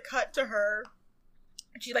they just, like, cut to her.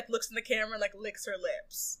 And she, like, looks in the camera and, like, licks her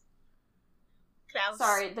lips. Klaus.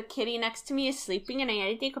 Sorry, the kitty next to me is sleeping, and I had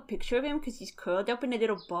to take a picture of him because he's curled up in a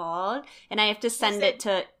little ball, and I have to send it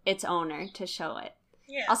to its owner to show it.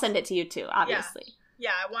 Yeah. I'll send it to you too, obviously.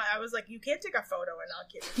 Yeah, I was like, you can't take a photo and not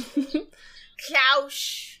give it.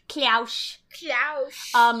 Klaus.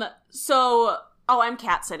 So, I'm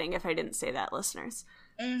cat sitting if I didn't say that, listeners.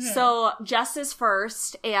 So Jess is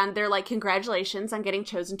first, and they're like, congratulations on getting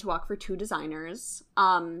chosen to walk for 2 designers.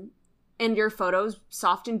 And your photo's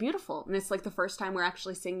soft and beautiful. And it's like the first time we're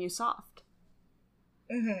actually seeing you soft.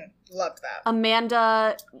 Loved that.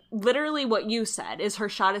 Amanda, literally what you said is her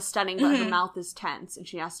shot is stunning, but her mouth is tense, and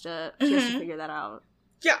she has to figure that out.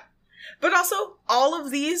 Yeah. But also, all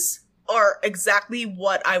of these are exactly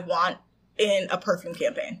what I want in a perfume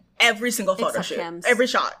campaign. Every single photo shoot. Kim's. Every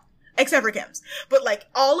shot. Except for Kim's. But, like,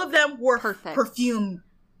 all of them were perfume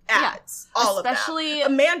ads. Yeah. All especially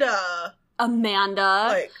of them. Amanda.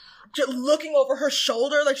 Like, just looking over her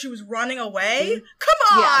shoulder like she was running away. Come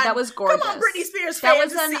on! Yeah, that was gorgeous. Come on, Britney Spears that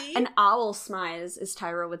fantasy. That was an owl smize, as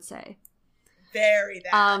Tyra would say. Very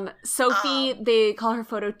that. Sophie, they call her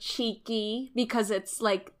photo cheeky because it's,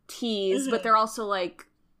 like, tease, but they're also like,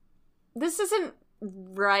 this isn't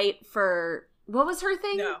right for... What was her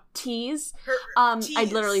thing? No. Tease? Tease. I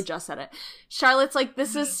literally just said it. Charlotte's like,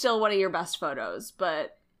 this is still one of your best photos,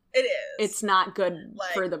 but... It is. It's not good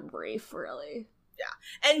for the brief, really.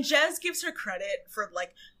 Yeah. And Jez gives her credit for,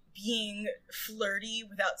 like, being flirty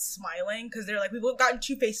without smiling, because they're like, we've gotten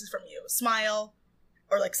 2 faces from you. Smile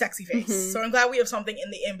or, like, sexy face. So I'm glad we have something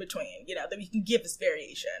in the in-between, you know, that we can give this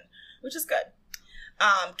variation, which is good.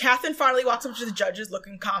 Catherine finally walks up to the judges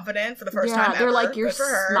looking confident for the first time ever. They're like, you're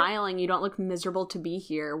smiling. You don't look miserable to be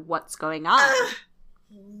here. What's going on?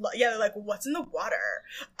 they're like, what's in the water?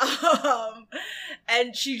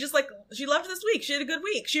 And she just, like, she loved this week. She had a good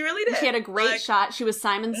week. She really did. She had a great shot. She was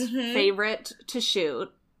Simon's favorite to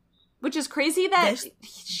shoot, which is crazy that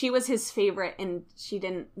she was his favorite and she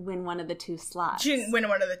didn't win one of the 2 slots. She didn't win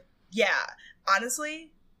one of the,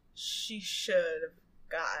 honestly, she should have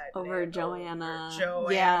gotten over Joanna.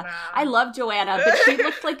 Joanna. Yeah, I love Joanna, but she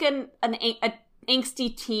looked like an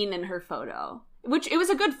angsty teen in her photo. Which, it was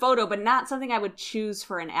a good photo, but not something I would choose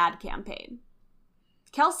for an ad campaign.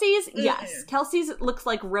 Kelsey's, yes. Kelsey's looks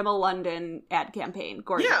like Rimmel London ad campaign.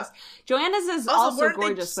 Gorgeous. Yeah. Joanna's is also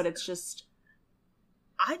gorgeous, but it's just...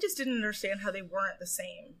 I just didn't understand how they weren't the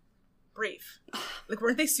same brief. Like,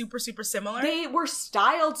 weren't they super, super similar? They were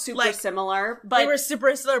styled super similar, but... They were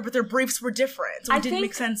super similar, but their briefs were different, so it didn't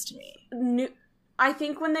make sense to me. I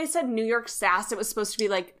think when they said New York Sass, it was supposed to be,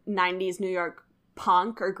 like, 90s New York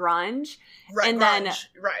punk or grunge. Right, and grunge,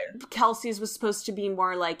 then Kelsey's was supposed to be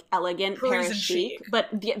more, like, elegant, Paris chic, but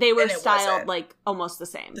they were and styled, like, almost the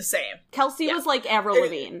same. Kelsey was like Avril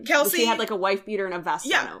Lavigne. Kelsey... She had, like, a wife beater and a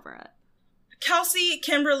vest on over it. Kelsey,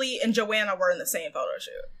 Kimberly, and Joanna were in the same photo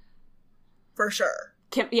shoot. For sure.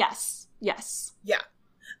 Yes. Yeah.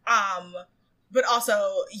 But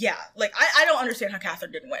also, like, I don't understand how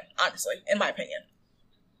Catherine didn't win, honestly, in my opinion.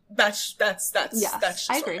 That's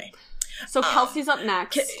just I agree. Me. So Kelsey's up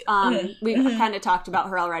next. We kind of talked about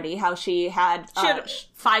her already, how she had a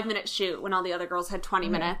 5-minute shoot when all the other girls had 20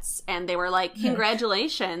 minutes, and they were like,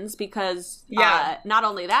 congratulations, because not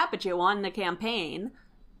only that, but you won the campaign.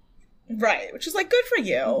 Right, which is, like, good for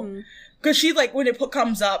you. Because she, like, when it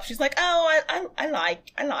comes up, she's like, oh, I like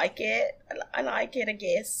it. I like it, I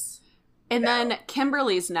guess. And then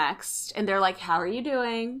Kimberly's next, and they're like, how are you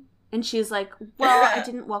doing? And she's like, well, I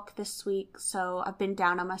didn't walk this week, so I've been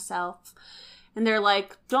down on myself. And they're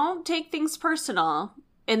like, don't take things personal.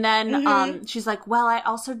 And then she's like, well, I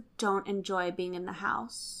also don't enjoy being in the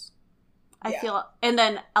house. I feel... And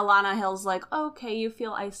then Alana Hill's like, okay, you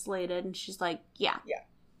feel isolated. And she's like, yeah.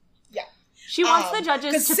 She wants the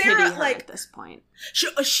judges to pity her at this point.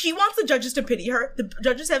 She wants the judges to pity her. The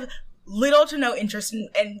judges have little to no interest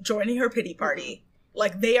in joining her pity party.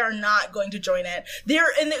 Like, they are not going to join it.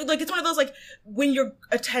 It's one of those, like, when you're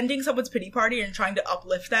attending someone's pity party and trying to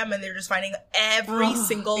uplift them and they're just finding every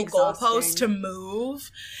single goalpost to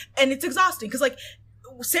move. And it's exhausting. Because, like,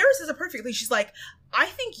 Sarah says it perfectly. She's like, I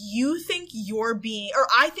think you're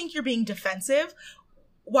being defensive.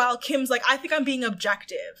 While Kim's like, I think I'm being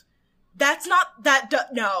objective. That's not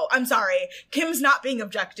no, I'm sorry. Kim's not being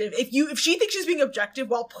objective. If she thinks she's being objective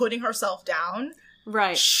while putting herself down,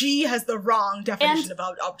 right, she has the wrong definition of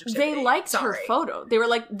objectivity. They liked her photo. They were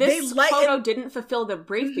like, this photo didn't fulfill the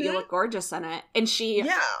brief, but you look gorgeous in it. And she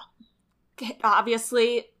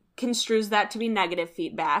obviously construes that to be negative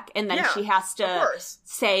feedback, and then she has to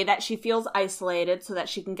say that she feels isolated so that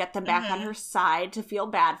she can get them back on her side to feel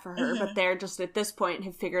bad for her, but they're just at this point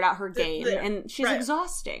have figured out her game, and she's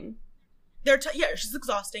exhausting. She's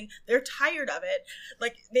exhausting. They're tired of it.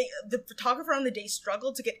 Like, the photographer on the day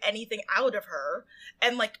struggled to get anything out of her.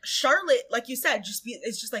 And, like, Charlotte, like you said,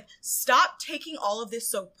 it's just like, stop taking all of this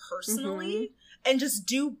so personally and just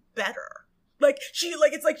do better. Like,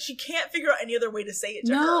 it's like she can't figure out any other way to say it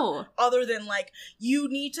to her. Other than, like, you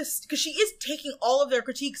need to, because she is taking all of their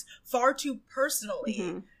critiques far too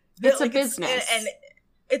personally. It's a business. And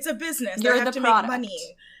it's a business. You're they have the to product. make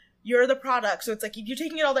money. You're the product. So it's like, if you're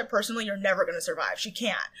taking it all that personally, you're never going to survive. She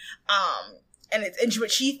can't.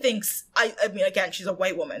 But she thinks, I mean, again, she's a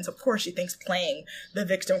white woman, so of course she thinks playing the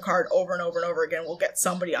victim card over and over and over again will get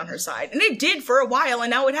somebody on her side. And it did for a while,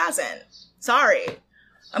 and now it hasn't. Sorry.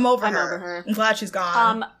 I'm over her. I'm glad she's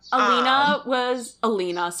gone. Alana,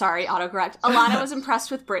 autocorrect. Alana was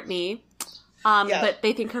impressed with Brittany, but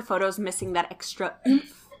they think her photo's missing that extra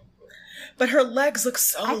oomph. But her legs look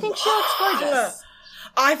so I think she looks gorgeous.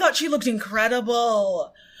 I thought she looked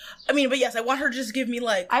incredible. I mean, but yes, I want her to just give me,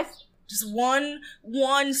 like, just one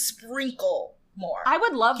sprinkle more. I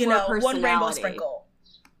would love more personality. One rainbow sprinkle.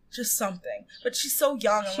 Just something. But she's so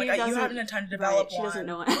young. I'm like, you haven't had time to develop one. She doesn't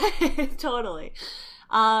know it. Totally.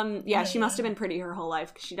 She must have been pretty her whole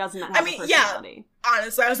life because she does not have a personality. Yeah,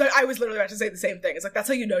 honestly, I was literally about to say the same thing. It's like, that's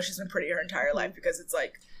how you know she's been pretty her entire life, because it's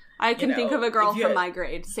like, I can think of a girl from my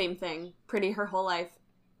grade, same thing, pretty her whole life,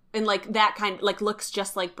 and like that kind, like looks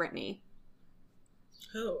just like Brittany.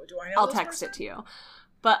 Who do I know? I'll text it to you.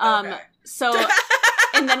 But so,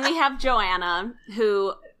 and then we have Joanna,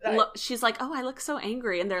 who she's like, oh, I look so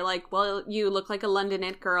angry, and they're like, well, you look like a London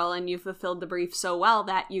It girl, and you fulfilled the brief so well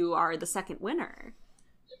that you are the second winner.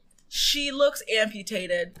 She looks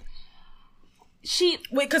amputated.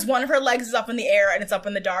 Because one of her legs is up in the air and it's up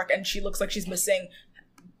in the dark, and she looks like she's missing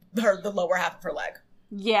the lower half of her leg.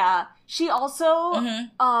 Yeah. She also,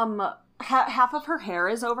 half of her hair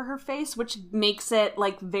is over her face, which makes it,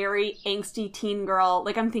 like, very angsty teen girl.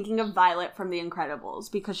 Like, I'm thinking of Violet from The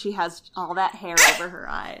Incredibles, because she has all that hair over her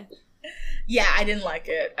eye. Yeah, I didn't like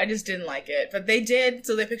it. I just didn't like it. But they did,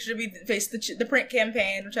 so they pictured me face the print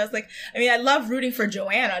campaign, which I was like, I mean, I love rooting for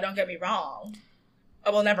Joanna, don't get me wrong. I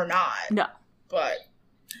will never not. No. But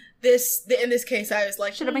in this case, I was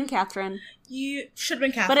like... Should have been Catherine. You should have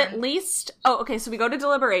been Catherine. But at least... Oh, okay, so we go to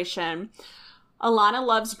deliberation. Alana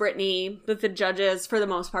loves Brittany, but the judges, for the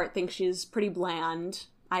most part, think she's pretty bland.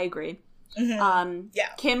 I agree. Mm-hmm. Yeah.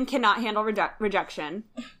 Kim cannot handle rejection.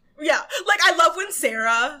 Yeah, like, I love when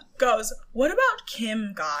Sarah goes, what about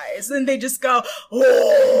Kim, guys? And they just go,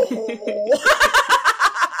 oh.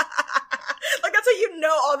 Like, that's how you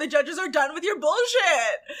know all the judges are done with your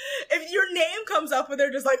bullshit. If your name comes up and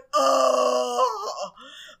they're just like, oh.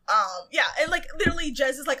 Yeah, and, like, literally,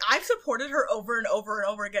 Jez is like, I've supported her over and over and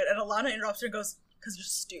over again. And Alana interrupts her and goes, because you're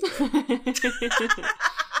stupid.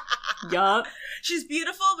 Yup. She's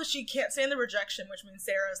beautiful, but she can't stand the rejection, which means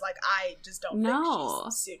Sarah's like, I just don't think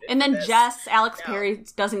she's suited. And then for this. Jess, Alex Perry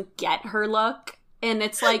doesn't get her look, and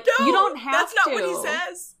it's like, no, you don't have to. That's not what he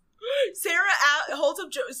says. Sarah holds up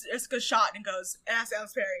Jessica's shot and asks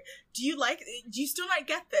Alex Perry, do you still not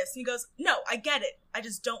get this? And he goes, no, I get it. I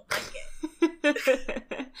just don't like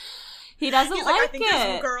it. He doesn't He's like I think it.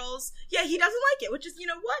 There's some girls. Yeah, he doesn't like it, which is, you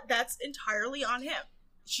know what? That's entirely on him.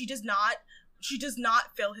 She does not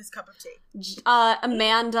fill his cup of tea.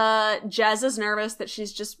 Amanda, Jez is nervous that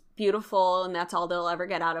she's just beautiful and that's all they'll ever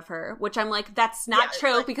get out of her. Which I'm like, that's not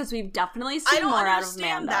true, like, because we've definitely seen more out of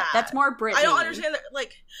Amanda. That's more Brittany. I don't understand that.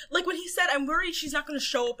 Like when he said, I'm worried she's not going to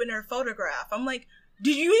show up in her photograph. I'm like,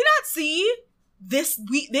 did you not see this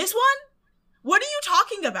one? What are you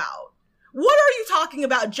talking about? What are you talking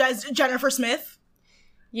about, Jennifer Smith?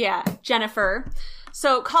 Yeah, Jennifer.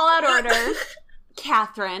 So call out order.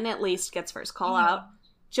 Catherine at least gets first call out.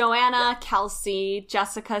 Joanna, Kelsey,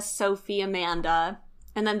 Jessica, Sophie, Amanda,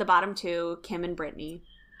 and then the bottom two, Kim and Brittany.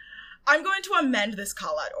 I'm going to amend this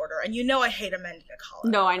call out order, and you know I hate amending a call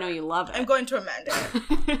out. No, I know you love it. I'm going to amend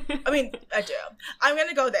it. I mean, I do. I'm going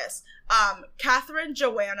to go this. Catherine,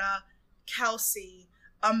 Joanna, Kelsey,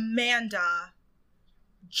 Amanda,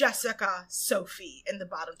 Jessica, Sophie, and the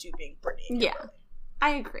bottom two being Brittany. Yeah,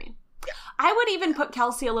 I agree. Yeah. I would even put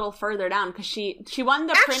Kelsey a little further down because she won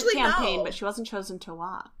the print campaign, but she wasn't chosen to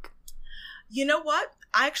walk. You know what?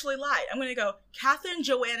 I actually lied. I'm going to go Catherine,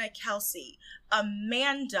 Joanna, Kelsey,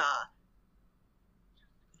 Amanda,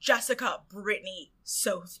 Jessica, Brittany,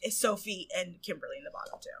 Sophie, and Kimberly in the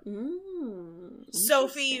bottom two.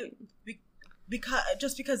 Sophie,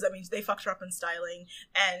 because I mean they fucked her up in styling,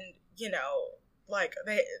 and you know. Like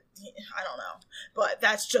I don't know, but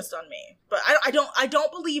that's just on me. But I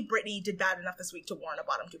don't believe Brittany did bad enough this week to warrant a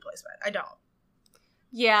bottom two placement. I don't.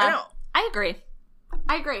 Yeah, I don't. I agree.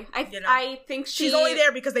 I think she's only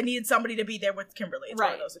there because they needed somebody to be there with Kimberly. It's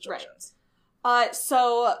one of those situations. Right.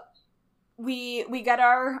 So we get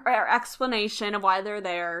our explanation of why they're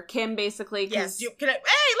there. Kim basically, hey, let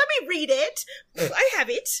me read it. I have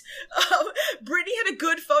it. Brittany had a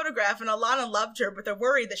good photograph and Alana loved her, but they're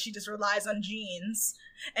worried that she just relies on genes.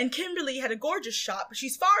 And Kimberly had a gorgeous shot, but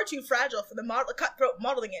she's far too fragile for the cutthroat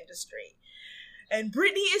modeling industry. And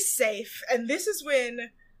Brittany is safe, and this is when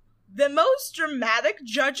the most dramatic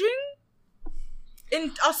judging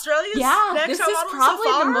in Australia's next this is probably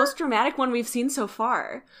so far? the most dramatic one we've seen so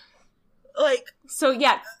far.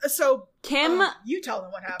 So Kim, you tell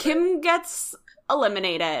them what happened. Kim gets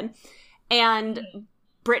eliminated, and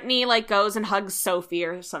Brittany goes and hugs Sophie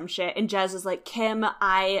or some shit, and Jez is like, Kim,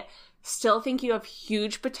 I still think you have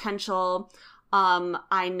huge potential.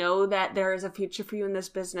 I know that there is a future for you in this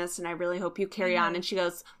business, and I really hope you carry on. And she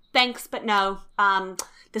goes, thanks, but no.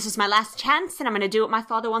 This is my last chance, and I'm going to do what my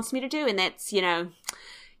father wants me to do, and that's,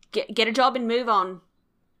 get a job and move on.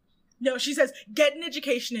 No, she says, get an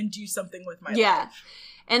education and do something with my life.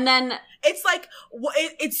 And then it's like,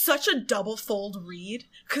 it's such a double fold read,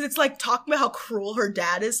 because it's like talking about how cruel her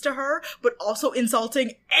dad is to her, but also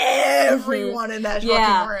insulting everyone in that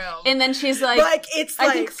fucking room. And then she's like, I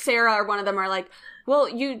think Sarah or one of them are like, well,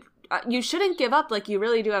 you shouldn't give up. You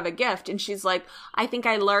really do have a gift. And she's like, I think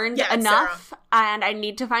I learned enough, Sarah. And I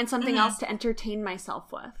need to find something else to entertain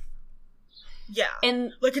myself with. Yeah.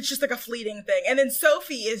 And it's just a fleeting thing. And then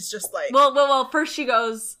Sophie is just like, well, first she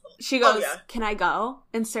goes, can I go?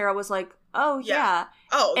 And Sarah was like, oh yeah.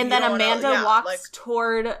 Oh, and then Amanda walks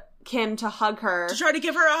toward Kim to hug her. To try to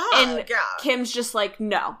give her a hug. And Kim's just like,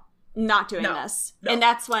 no. not doing this. No. And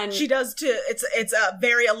that's when she does too. It's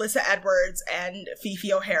very Alyssa Edwards and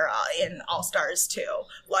Fifi O'Hara in All Stars too.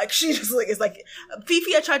 Like she just like is like,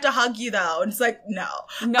 Fifi, I tried to hug you though, and it's like no,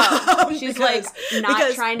 she's like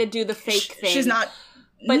not trying to do the fake thing. She's not.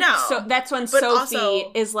 But no, so that's when Sophie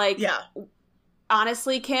is like,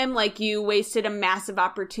 honestly, Kim, like you wasted a massive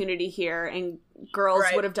opportunity here, and girls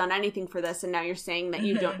would have done anything for this, and now you're saying that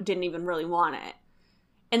you didn't even really want it.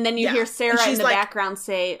 And then you hear Sarah in the background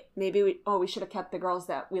say, maybe we should have kept the girls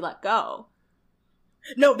that we let go.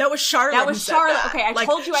 No, that was Charlotte. That was Charlotte. That. Okay, I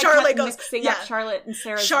told you I kept mixing up Charlotte and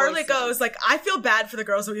Sarah's Charlotte voices. goes like, I feel bad for the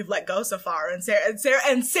girls that we've let go so far. And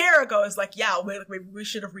Sarah goes like, yeah, we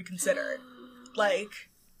should have reconsidered. Like,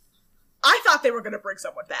 I thought they were going to bring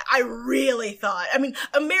someone back. I really thought. I mean,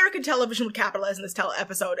 American television would capitalize on this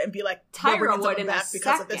episode and be like, Tyra would in a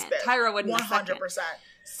second. Of this bit. Tyra would in 100%.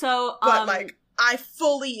 So, but like, I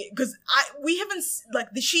fully, because we haven't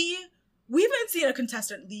seen a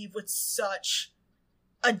contestant leave with such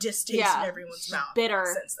a distaste in everyone's mouth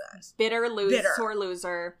since then. Sore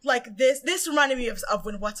loser. Like this reminded me of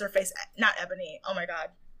when what's her face, not Ebony. Oh my god,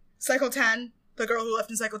 Cycle 10, the girl who left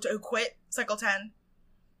in Cycle 2, who quit Cycle 10.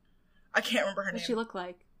 I can't remember her name. What she look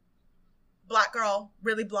like? Black girl,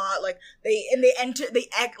 really blonde. Like they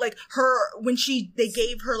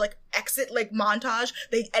gave her like exit like montage.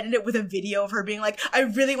 They edited it with a video of her being like, I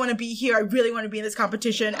really want to be here. I really want to be in this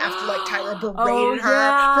competition. After like Tyra berated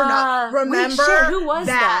her for not remember. Wait, shit, who was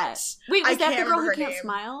that? Wait, was that the girl who can't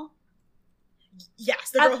smile? Yes,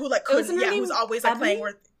 the girl who like couldn't. Yeah, who was always like playing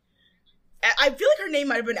with. I feel like her name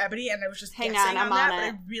might have been Ebony, and I was just guessing on that, but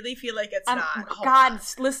I really feel like it's not. God,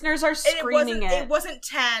 listeners are screaming it. It wasn't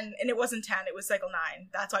 10, and it wasn't 10. It was Cycle 9.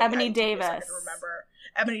 That's why Ebony Davis. I can remember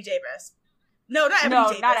Ebony Davis. No, not Ebony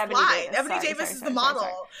Davis. Not Ebony Davis. Ebony Davis is the model.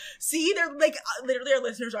 Sorry. See, they're like literally our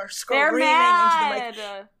listeners are screaming into the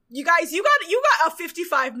mic. You guys, you got a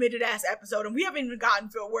 55-minute ass episode, and we haven't even gotten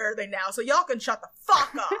to where are they now, so y'all can shut the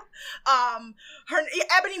fuck up.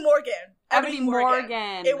 Ebony Morgan. Ebony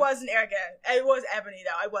Morgan. It wasn't Morgan. It was Ebony,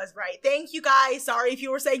 though. I was right. Thank you, guys. Sorry if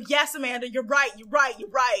you were saying, yes, Amanda, you're right.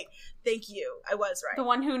 Thank you. I was right. The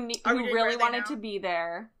one who really wanted to be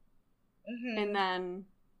there. Mm-hmm. And then...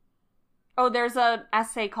 Oh, there's an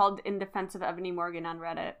essay called In Defense of Ebony Morgan on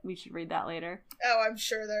Reddit. We should read that later. Oh, I'm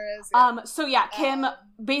sure there is. Yeah. So yeah, Kim,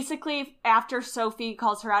 basically, after Sophie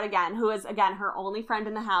calls her out again, who is, again, her only friend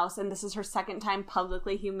in the house, and this is her second time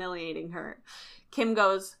publicly humiliating her, Kim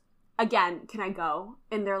goes, again, can I go?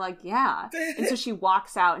 And they're like, yeah. And so she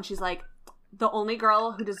walks out, and she's like, the only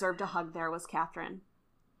girl who deserved a hug there was Catherine.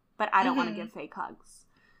 But I don't want to give fake hugs.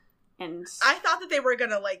 And I thought that they were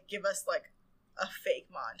going to, like, give us, like, a fake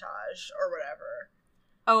montage or whatever.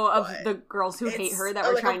 Oh, of the girls who hate her that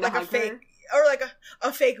were like trying to hug her? Or like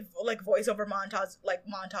a fake like voiceover montage, they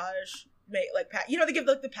give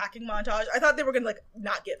like the packing montage. I thought they were gonna like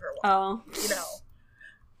not give her one. Oh.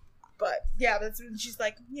 But yeah, that's when she's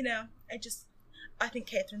like, I think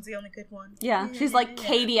Catherine's the only good one. Yeah. She's like,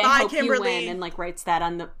 Katie, I hope Kimberly. You win, and like writes that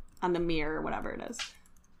on the mirror or whatever it is.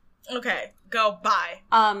 Okay, go, bye.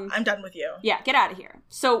 I'm done with you. Yeah, get out of here.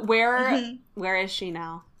 So where is she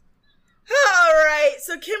now? Alright,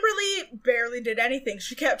 so Kimberly barely did anything.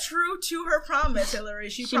 She kept true to her promise, Hillary.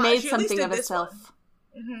 She made something of herself.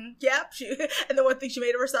 Yep, and the one thing she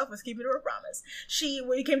made of herself was keeping to her promise. She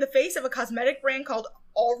became the face of a cosmetic brand called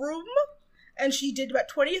Allroom, and she did about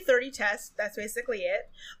 20 to 30 tests. That's basically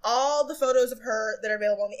it. All the photos of her that are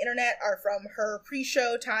available on the internet are from her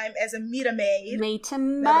pre-show time as a Meet-a Maid.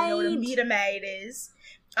 Meet-a-Maid. I don't know what a Meet-a-Maid is.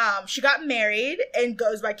 She got married and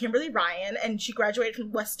goes by Kimberly Ryan, and she graduated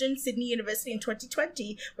from Western Sydney University in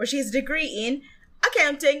 2020, where she has a degree in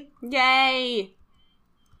accounting. Yay!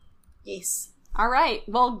 Yes. All right.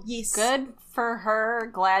 Well, yes. Good for her.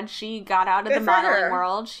 Glad she got out of the modeling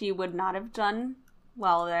world. She would not have done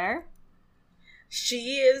well there.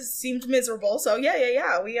 She seemed miserable, so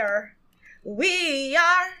yeah. We are.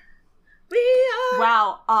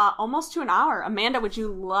 Wow, almost to an hour. Amanda, would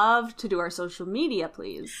you love to do our social media,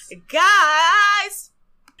 please? Guys,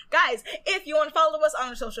 if you want to follow us on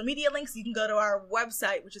our social media links, you can go to our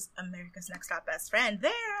website, which is America's Next Top Best Friend.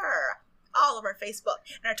 There! All of our Facebook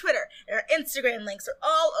and our Twitter and our Instagram links are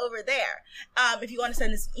all over there. If you want to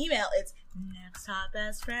send us an email, it's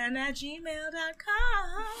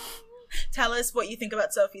nexttopbestfriend@gmail.com. Tell us what you think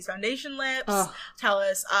about Sophie's foundation lips. Ugh. Tell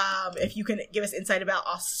us if you can give us insight about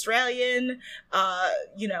Australian,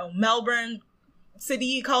 Melbourne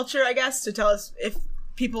city culture, I guess, to tell us if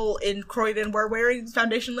people in Croydon were wearing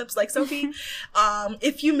foundation lips like Sophie.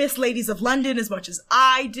 If you miss Ladies of London as much as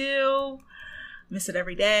I do, miss it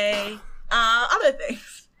every day. Other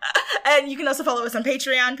things. And you can also follow us on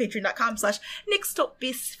Patreon,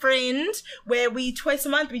 patreon.com/nextopbestfriend, where we twice a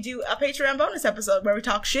month we do a Patreon bonus episode where we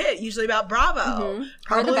talk shit, usually about Bravo.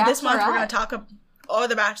 Probably this month we're going to talk or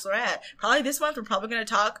The Bachelorette. Probably this month we're probably going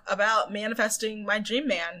to talk about manifesting my dream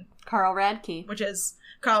man, Carl Radke, which is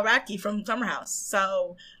Carl Radke from Summer House.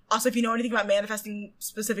 So also, if you know anything about manifesting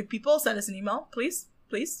specific people, send us an email, please,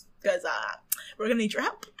 because we're going to need your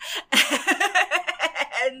help.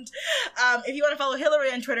 And if you want to follow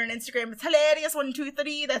Hillary on Twitter and Instagram, it's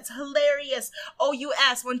hilarious123. That's hilarious.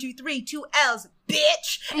 OUS123, 2 L's,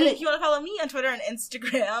 bitch. And if you want to follow me on Twitter and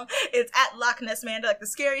Instagram, it's at Loch Ness Manda, like the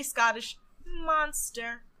scary Scottish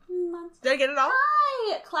monster. Did I get it all?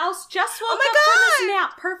 Hi! Klaus just woke up from his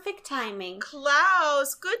nap. Perfect timing.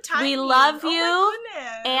 Klaus, good timing. We love you. Oh my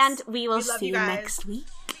goodness. And we will see you next week.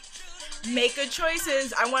 Make good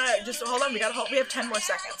choices. I want to just hold on. We have 10 more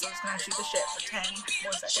seconds. I'm just gonna shoot the shit for 10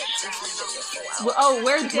 more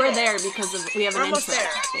seconds. We're there because we have an almost intro.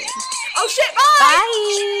 there. Oh shit! Bye.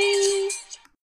 Bye.